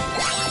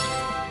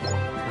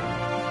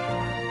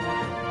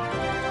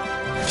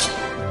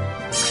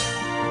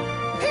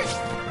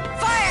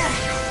 Fire!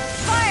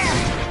 Fire!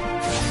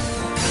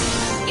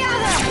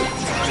 Gather!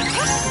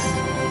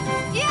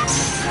 Yeah!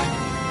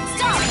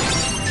 Stop!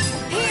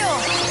 Heal!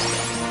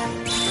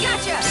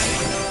 Gotcha!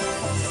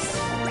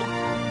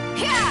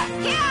 Yeah!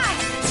 Yeah!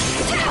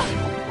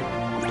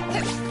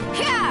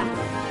 Yeah!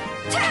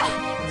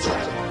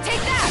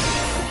 Take that!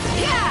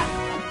 Yeah!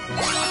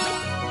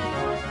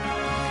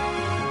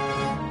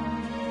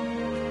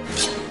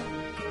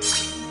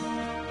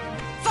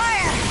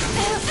 Fire!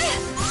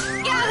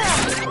 Gather!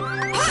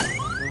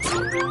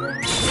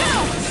 Go!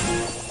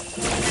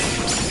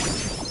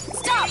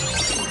 Stop!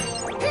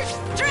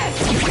 Drift!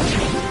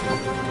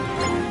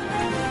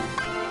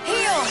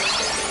 Heal!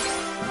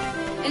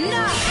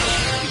 Enough!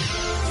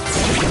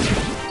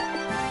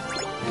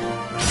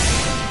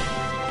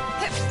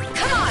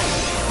 Come on!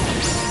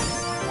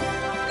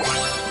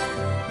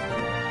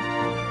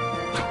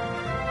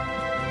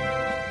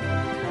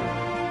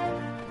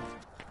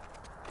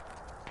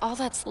 All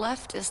that's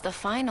left is the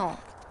final.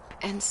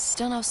 And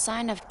still no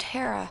sign of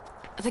Terra.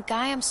 The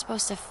guy I'm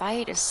supposed to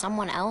fight is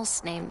someone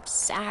else named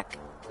Zack.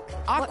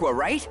 Aqua,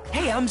 right?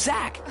 Hey, I'm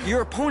Zack,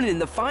 your opponent in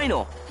the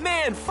final.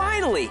 Man,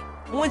 finally!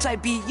 Once I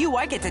beat you,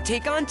 I get to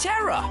take on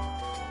Terra.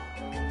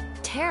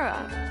 Terra?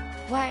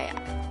 Why,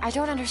 I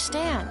don't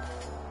understand.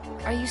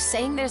 Are you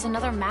saying there's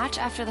another match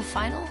after the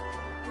final?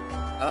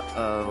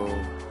 Uh-oh.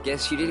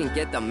 Guess you didn't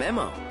get the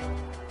memo.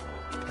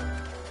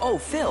 Oh,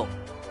 Phil,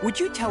 would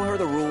you tell her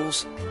the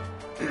rules?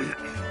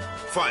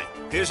 Fine.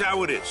 Here's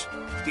how it is.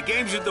 The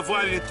games are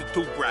divided into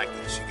two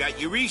brackets. You got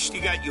your East,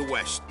 you got your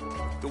West.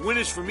 The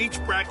winners from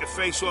each bracket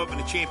face off in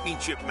a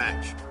championship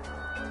match.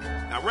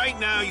 Now, right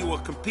now, you are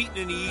competing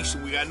in the East,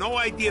 and we got no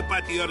idea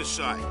about the other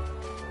side.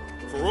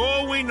 For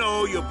all we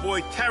know, your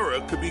boy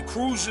Terra could be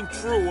cruising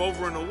through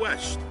over in the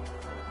West.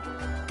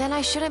 Then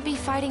I shouldn't be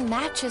fighting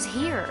matches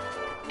here.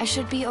 I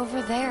should be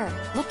over there,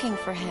 looking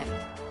for him.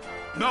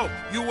 No,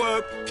 you,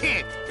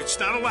 can't. It's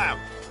not allowed.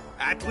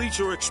 Athletes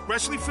are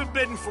expressly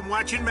forbidden from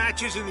watching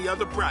matches in the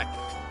other bracket.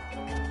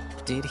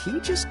 Did he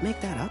just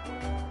make that up?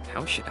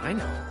 How should I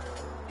know?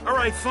 All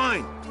right,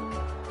 fine.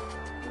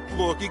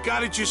 Look, you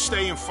gotta just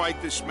stay and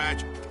fight this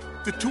match.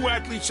 The two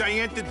athletes I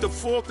entered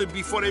defaulted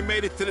before they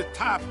made it to the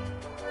top.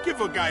 Give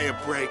a guy a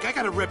break. I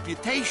got a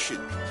reputation.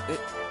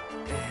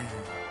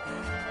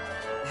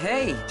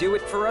 Hey, do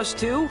it for us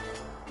too?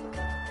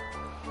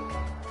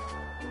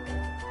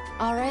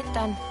 All right,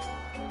 then.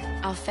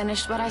 I'll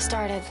finish what I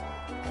started.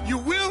 You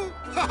will?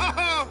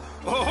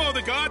 Oh,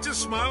 the gods are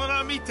smiling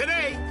on me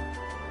today.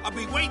 I'll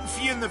be waiting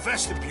for you in the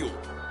vestibule.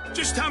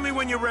 Just tell me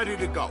when you're ready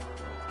to go.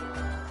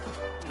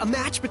 A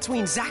match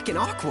between Zack and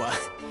Aqua?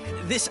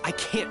 This I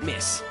can't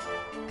miss.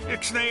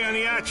 Ixnay on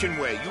the action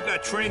way. You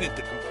got training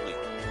to complete.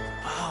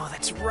 Oh,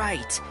 that's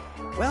right.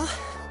 Well,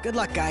 good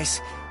luck,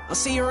 guys. I'll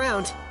see you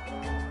around.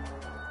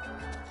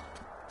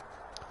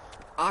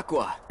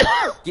 Aqua,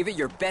 give it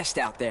your best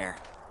out there.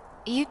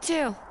 You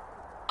too.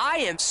 I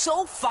am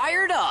so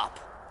fired up!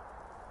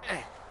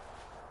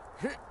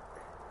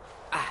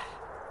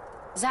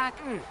 Zack,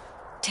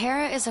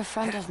 Terra is a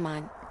friend of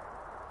mine.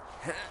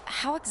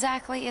 How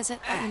exactly is it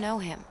that you know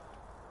him?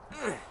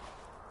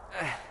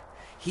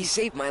 He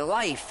saved my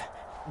life.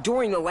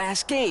 During the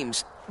last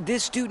games,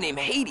 this dude named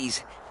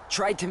Hades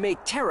tried to make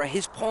Terra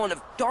his pawn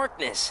of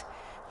darkness.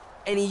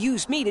 And he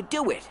used me to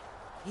do it.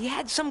 He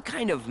had some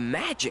kind of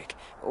magic,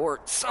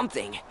 or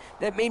something,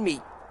 that made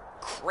me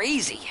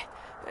crazy.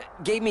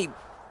 Gave me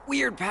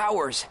weird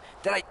powers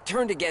that I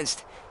turned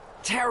against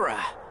Terra.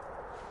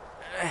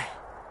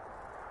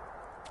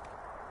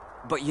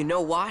 But you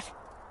know what?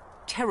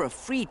 Terra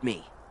freed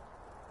me.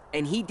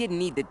 And he didn't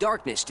need the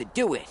darkness to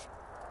do it.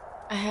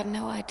 I had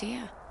no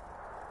idea.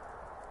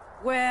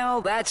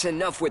 Well, that's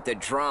enough with the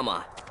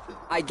drama.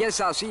 I guess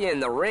I'll see you in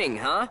the ring,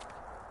 huh?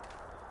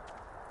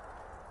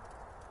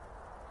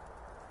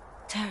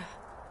 Terra.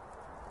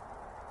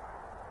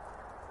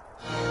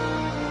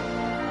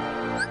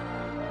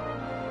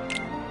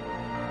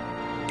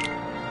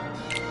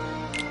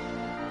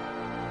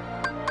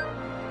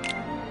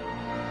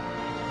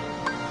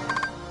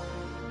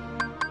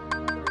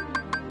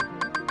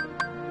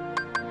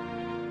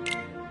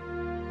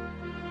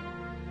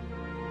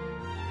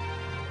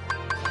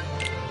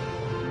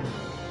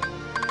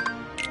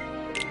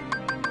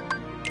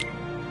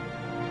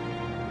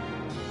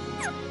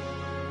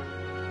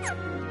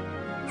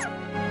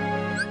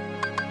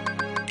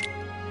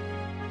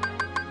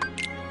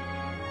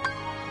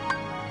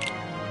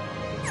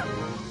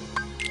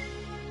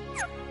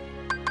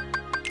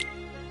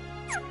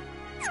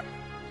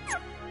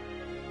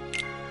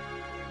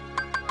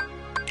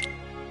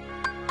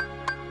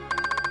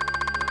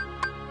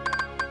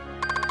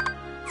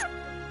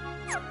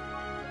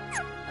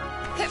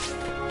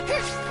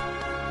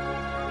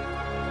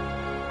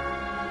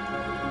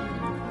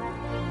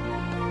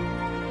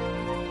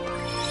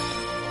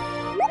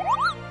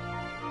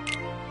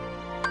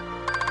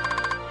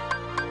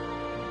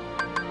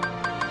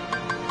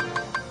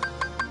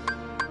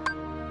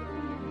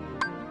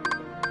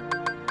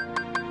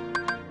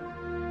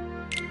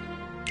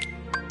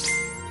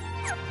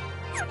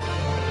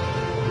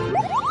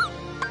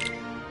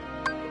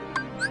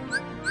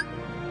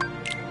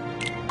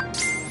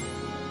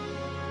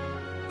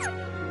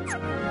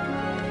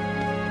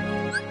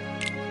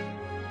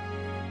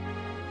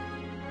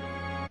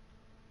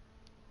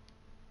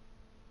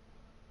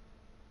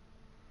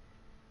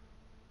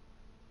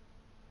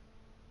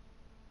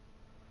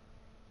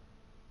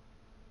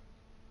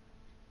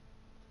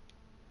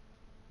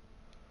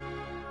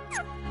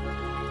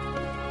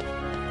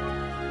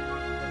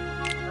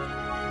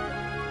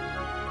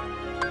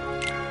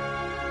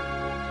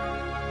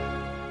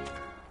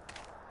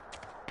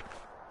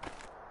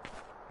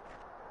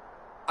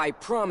 I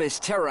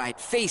promised Terra I'd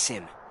face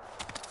him.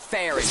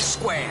 Fair and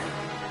square.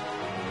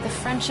 The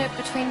friendship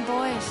between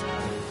boys.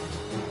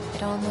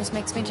 It almost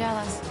makes me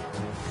jealous.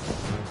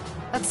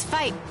 Let's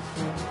fight.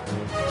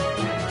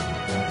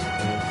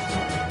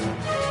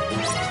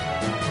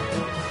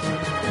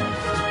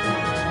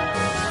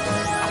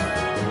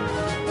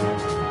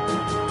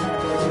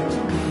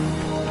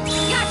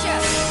 Gotcha!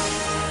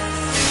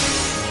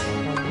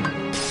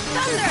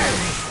 Thunder!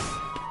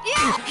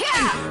 Yeah!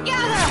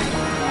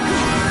 Gather!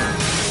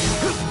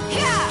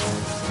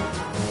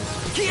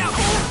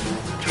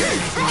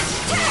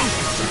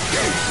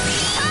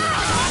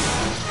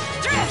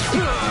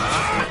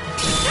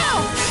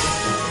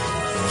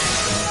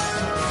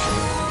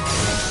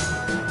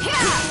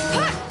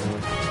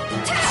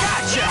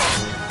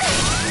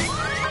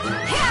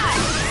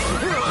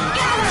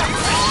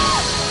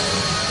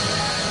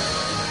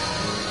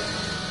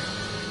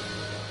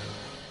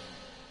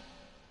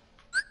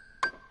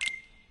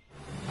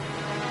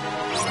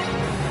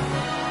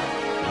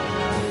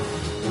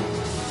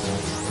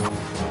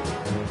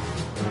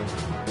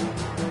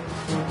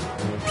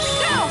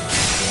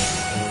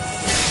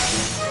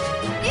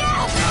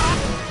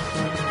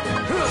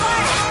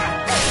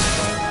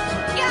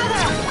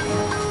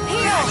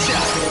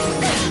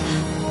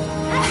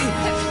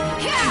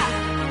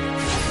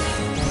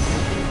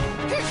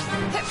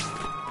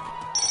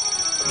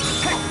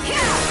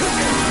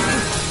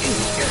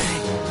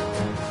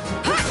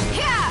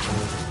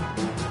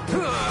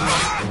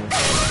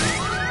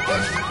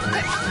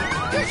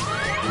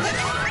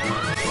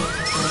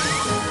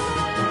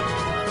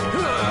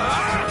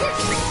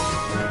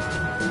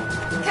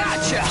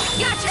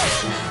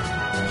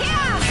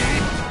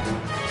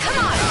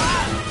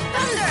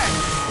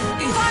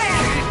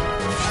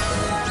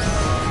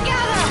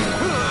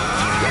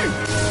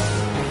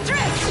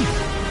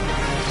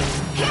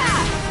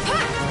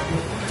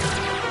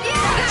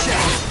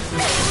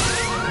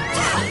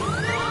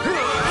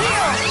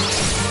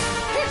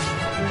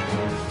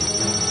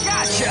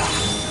 Gotcha!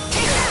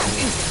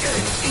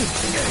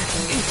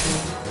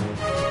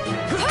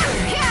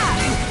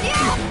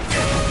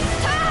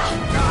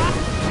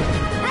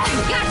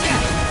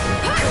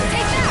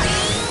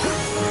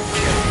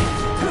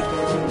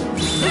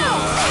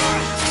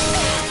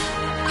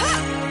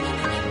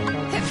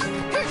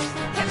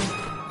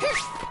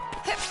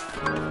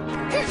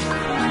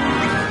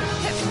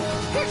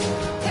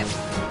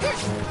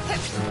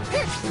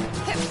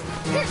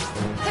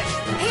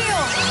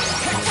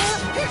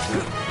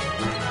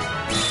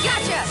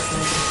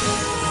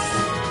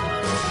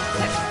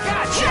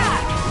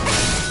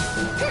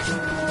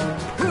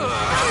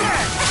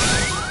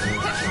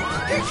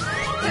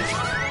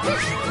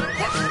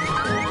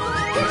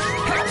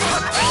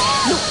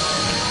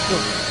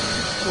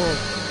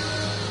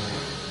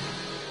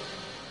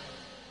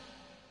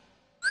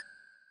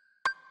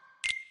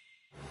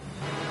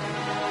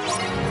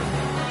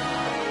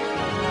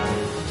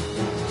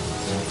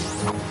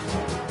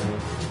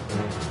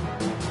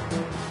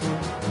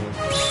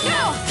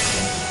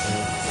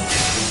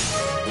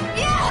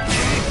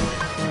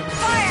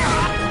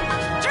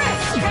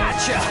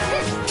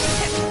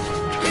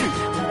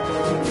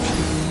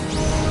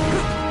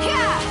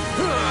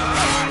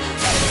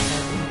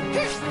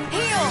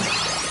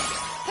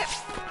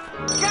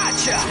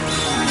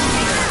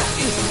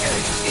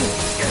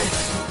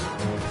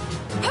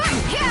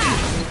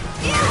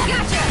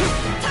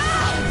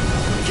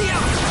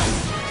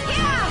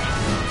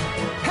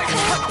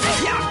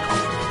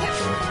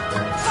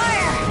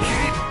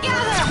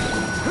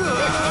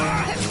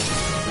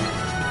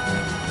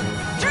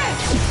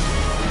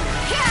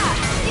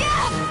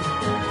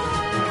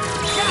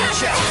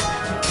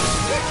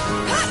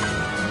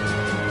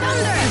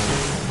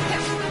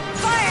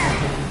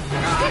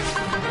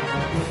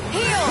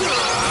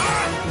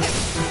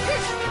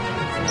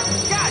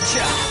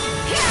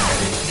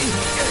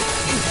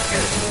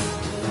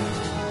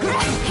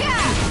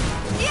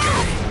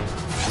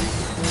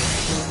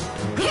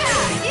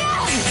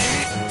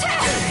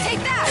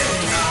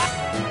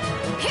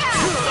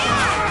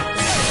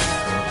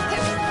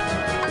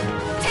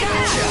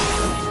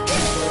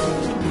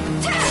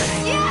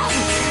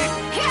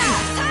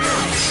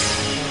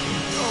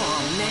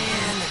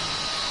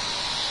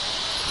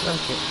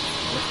 Suck it.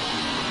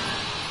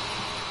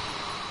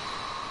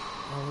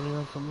 Oh, we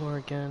need some more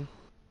again.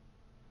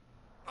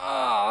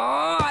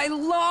 Oh, I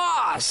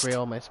lost! Upgrade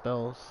all my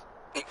spells.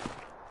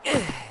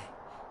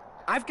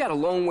 I've got a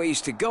long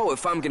ways to go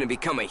if I'm gonna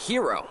become a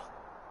hero.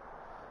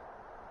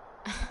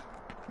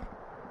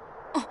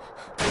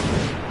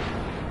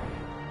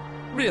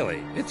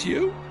 Really? It's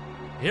you?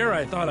 Here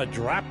I thought I'd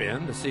drop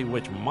in to see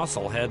which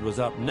musclehead was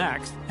up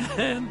next,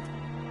 and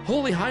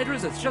holy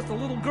hydras, it's just a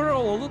little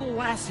girl, a little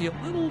lassie, a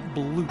little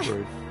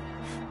bluebird.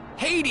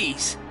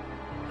 Hades!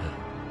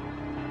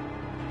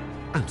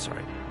 I'm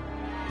sorry.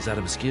 Is that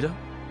a mosquito?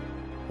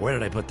 Where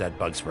did I put that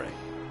bug spray?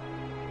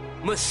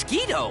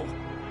 Mosquito?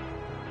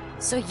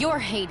 So you're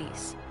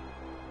Hades.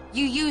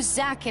 You use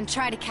Zack and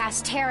try to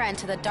cast Terra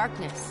into the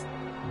darkness.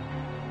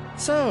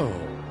 So,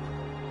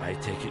 I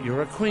take it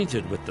you're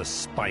acquainted with the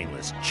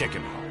spineless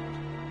chicken heart.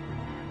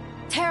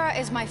 Terra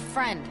is my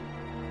friend,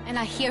 and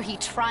I hear he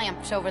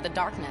triumphed over the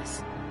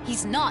darkness.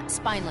 He's not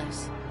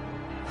spineless.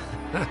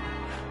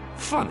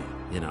 Funny,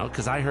 you know,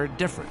 because I heard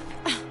different.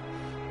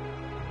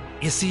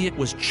 You see, it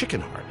was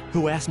Chickenheart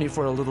who asked me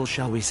for a little,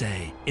 shall we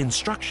say,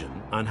 instruction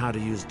on how to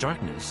use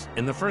darkness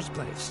in the first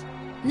place.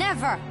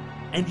 Never!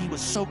 And he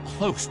was so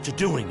close to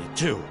doing it,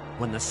 too,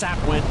 when the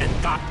sap went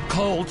and got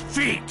cold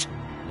feet!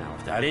 Now,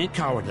 if that ain't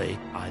cowardly,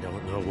 I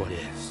don't know what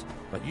is.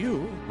 But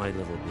you, my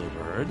little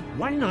bluebird,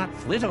 why not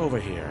flit over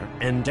here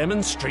and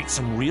demonstrate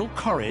some real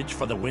courage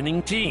for the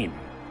winning team?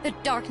 The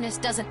darkness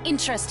doesn't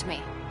interest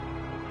me.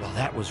 Well,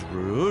 that was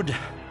rude.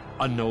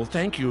 A no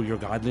thank you, your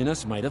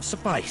godliness, might have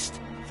sufficed.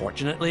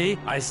 Fortunately,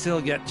 I still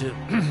get to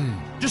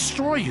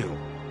destroy you.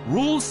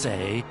 Rules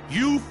say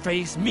you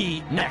face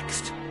me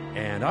next.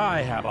 And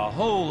I have a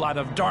whole lot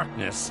of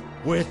darkness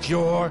with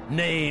your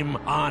name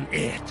on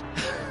it.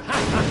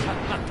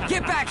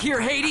 Get back here,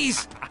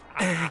 Hades!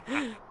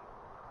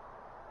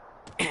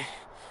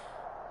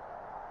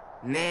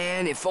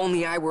 Man, if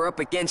only I were up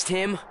against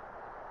him.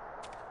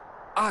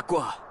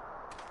 Aqua!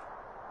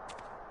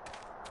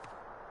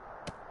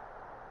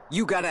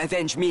 You gotta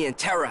avenge me and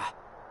Terra.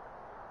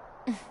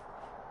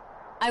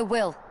 I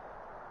will.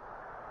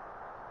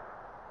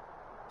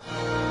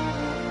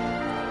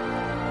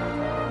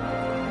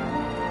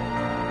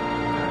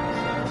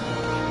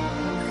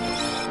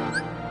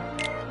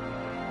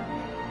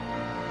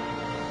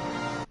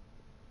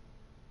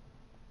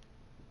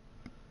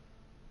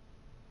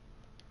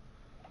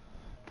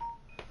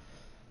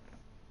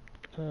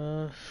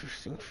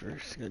 First thing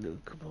first, gotta do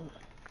a couple.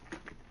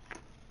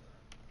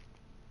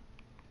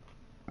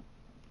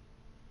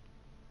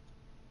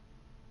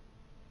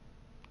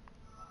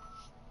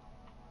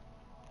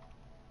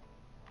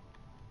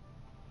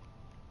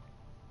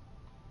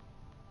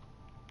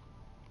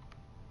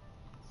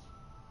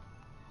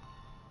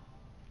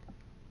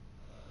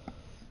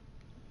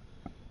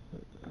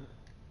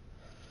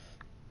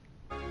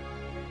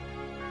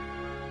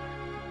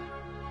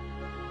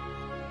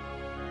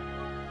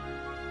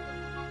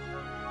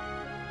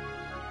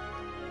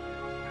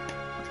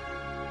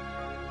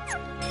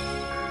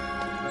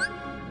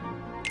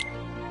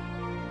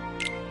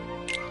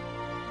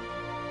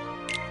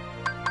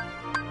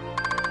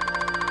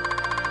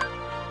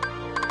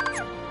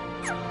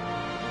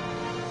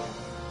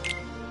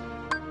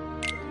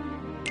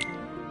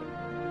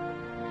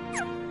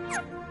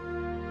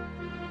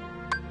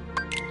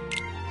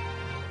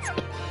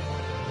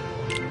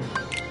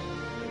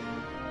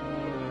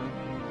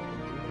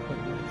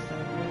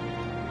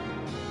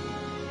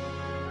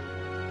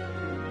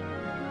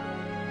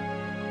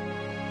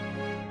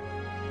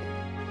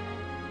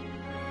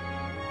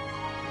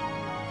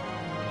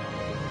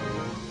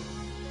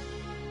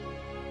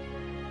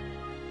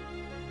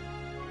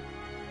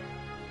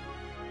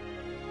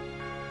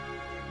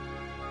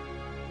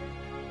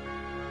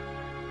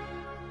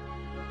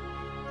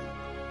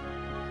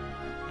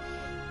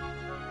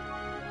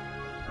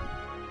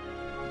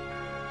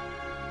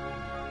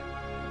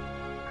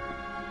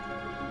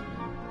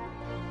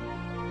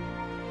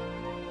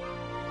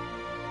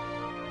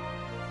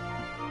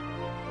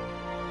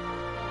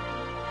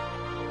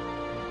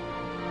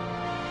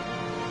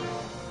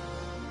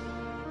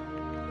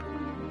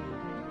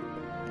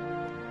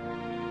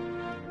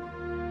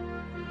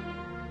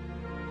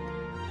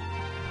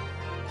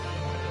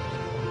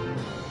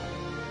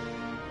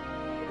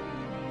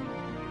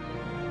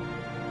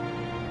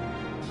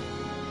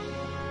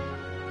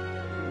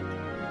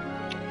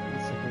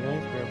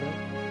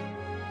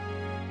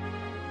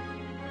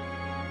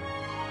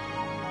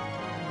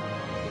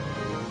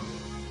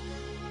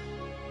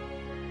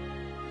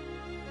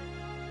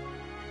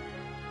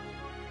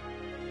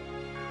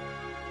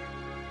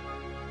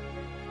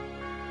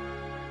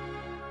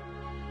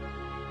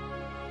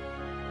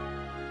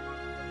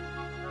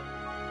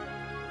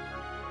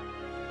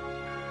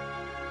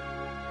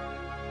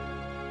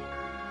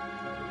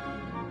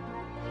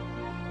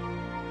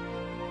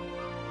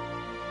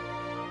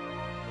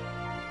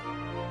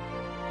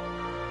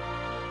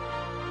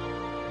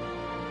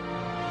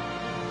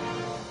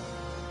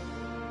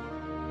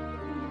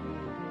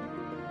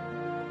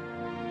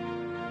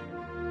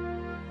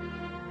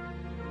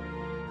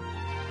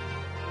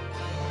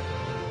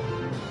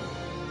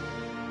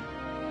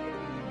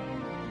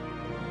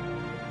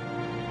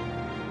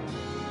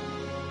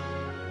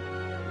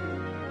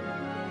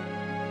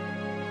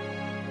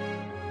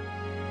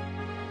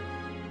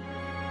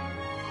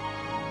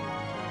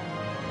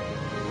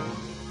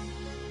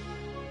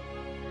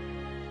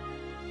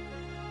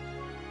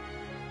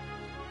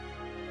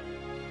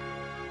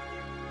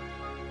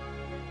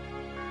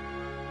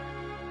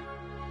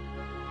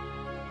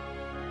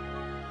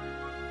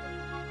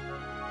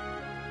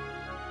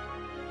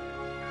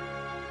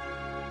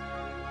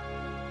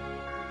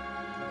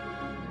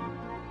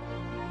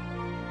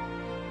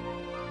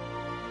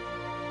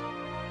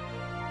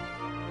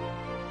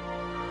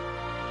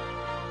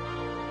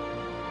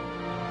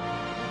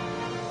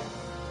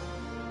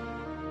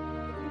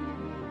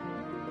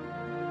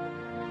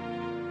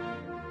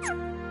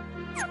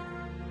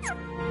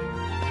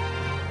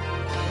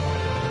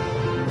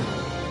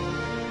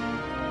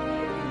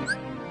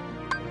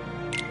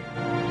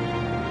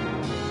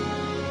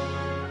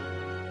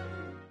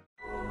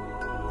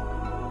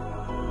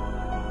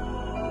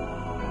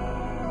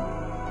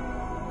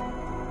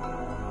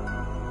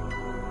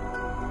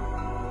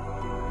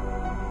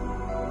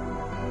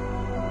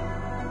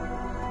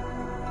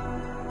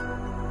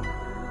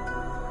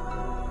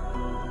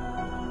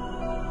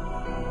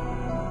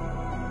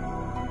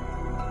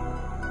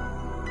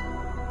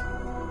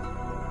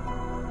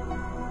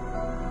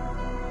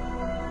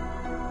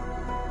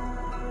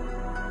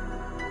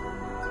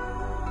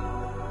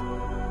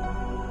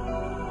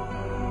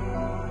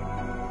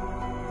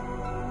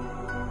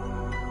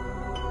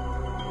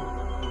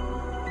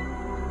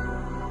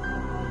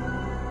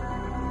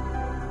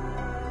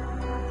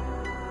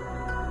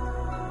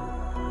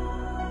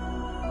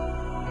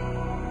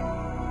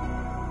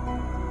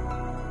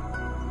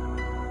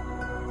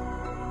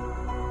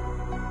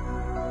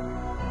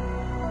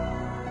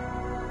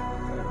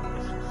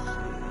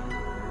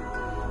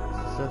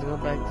 So let's go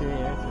back to the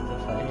exit to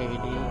fight Hades.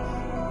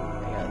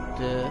 I got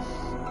this.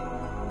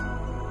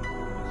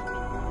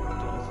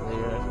 That's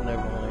later, that's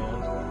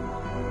Neverland.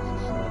 This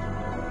is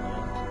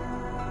Neverland.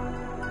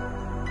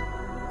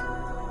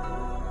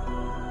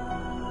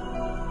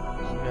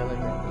 So we got like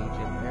an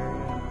ancient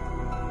area.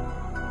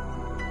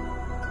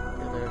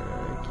 Another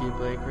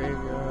Keyblade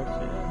graveyard. So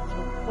yeah, so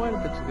quite a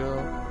bit to go.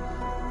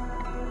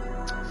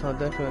 So I'm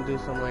definitely gonna do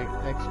some like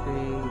XP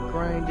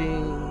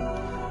grinding.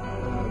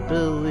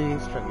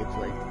 Abilities, try to get to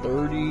like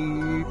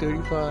 30,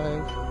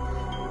 35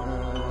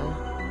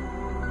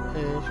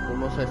 ish, but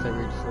most I say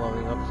we're just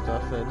leveling up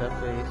stuff, so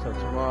definitely, so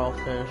tomorrow I'll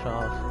finish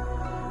off,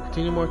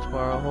 continue more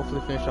tomorrow,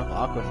 hopefully finish off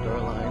Aqua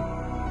storyline.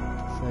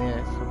 So yeah,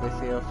 so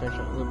basically I'll finish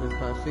up Olympus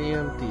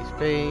Coliseum,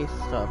 D-Space,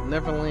 South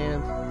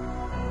Neverland,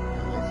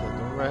 and like I said,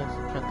 the rest,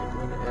 I'm trying to think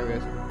of what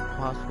areas I'm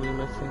possibly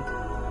missing.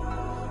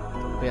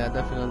 But yeah,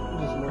 definitely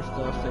gonna do some more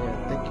stuff, so yeah,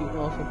 thank you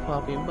all for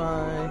popping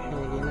by,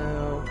 hanging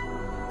out.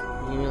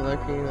 Even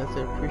lucky, that's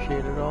it.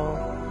 Appreciate it all.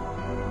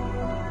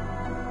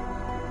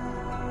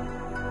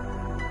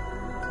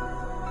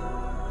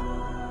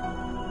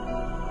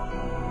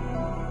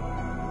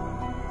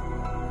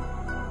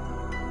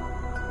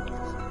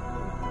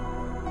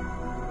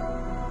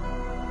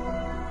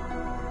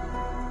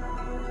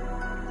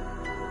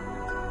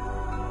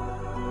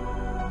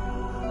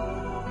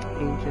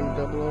 Ancient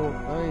Double O,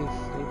 nice.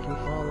 Thank you,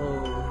 follow.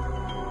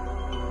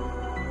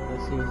 That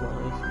seems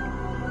nice.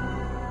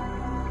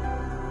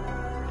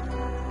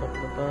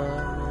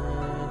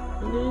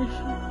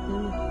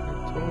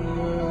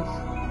 Antonius,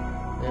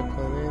 and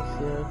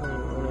Planetia,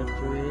 1 of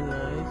 3,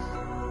 nice.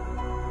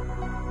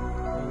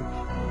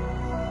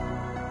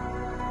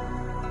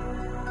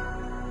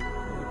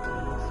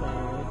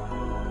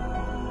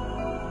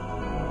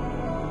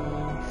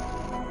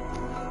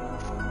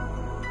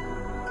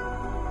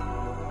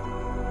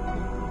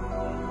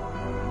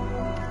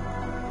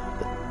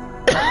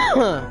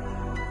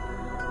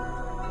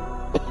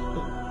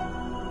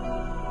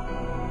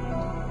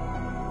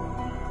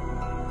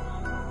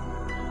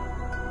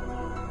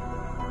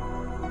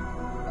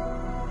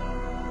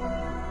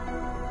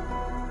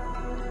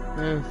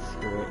 That's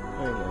great,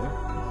 I know.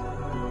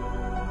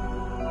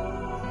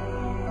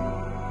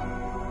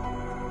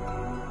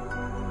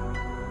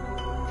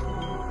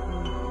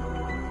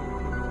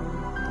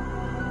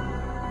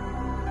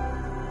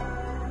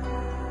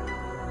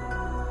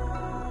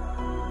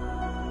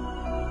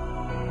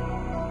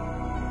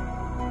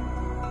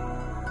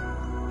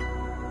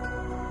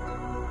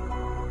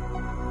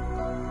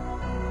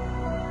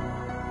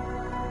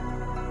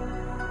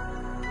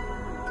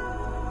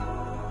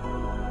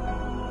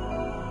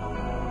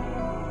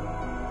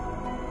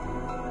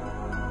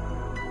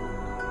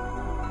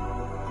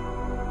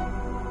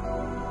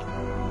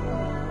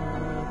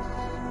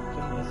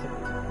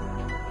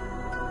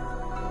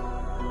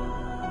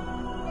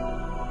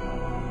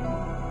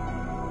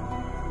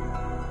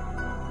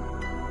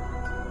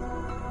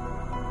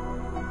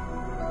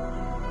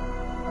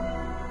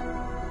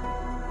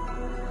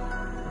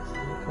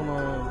 Come on,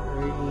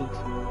 eat.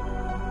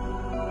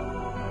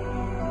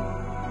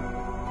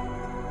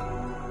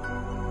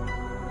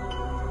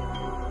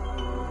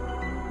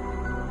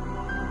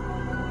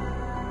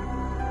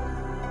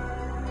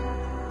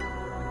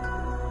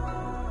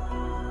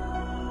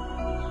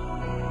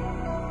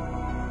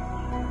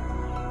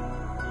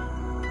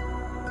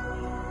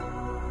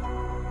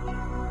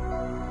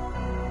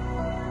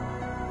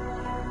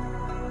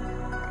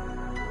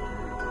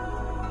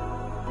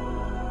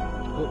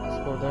 Oops,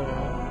 spelled that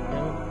wrong.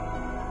 Yeah.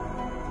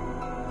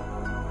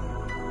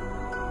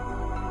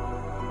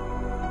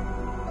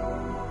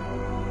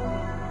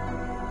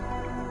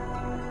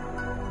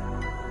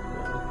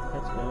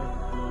 That's better.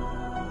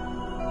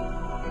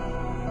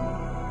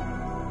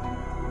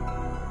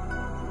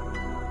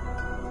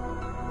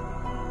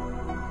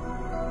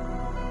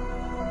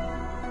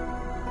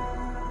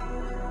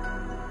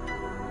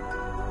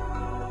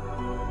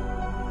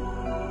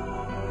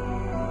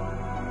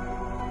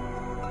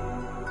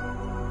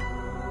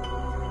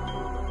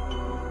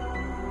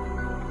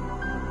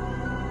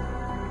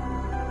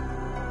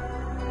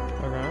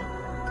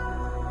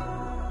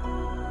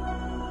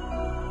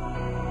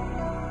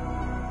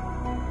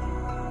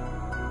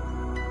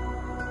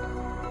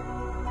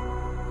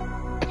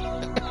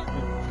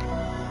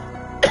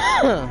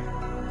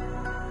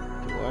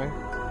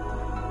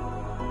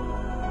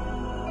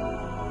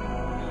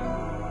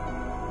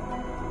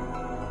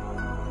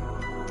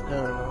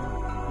 don't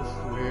know. This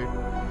is weird.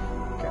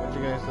 Catch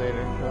you guys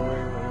later. Don't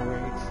worry about it.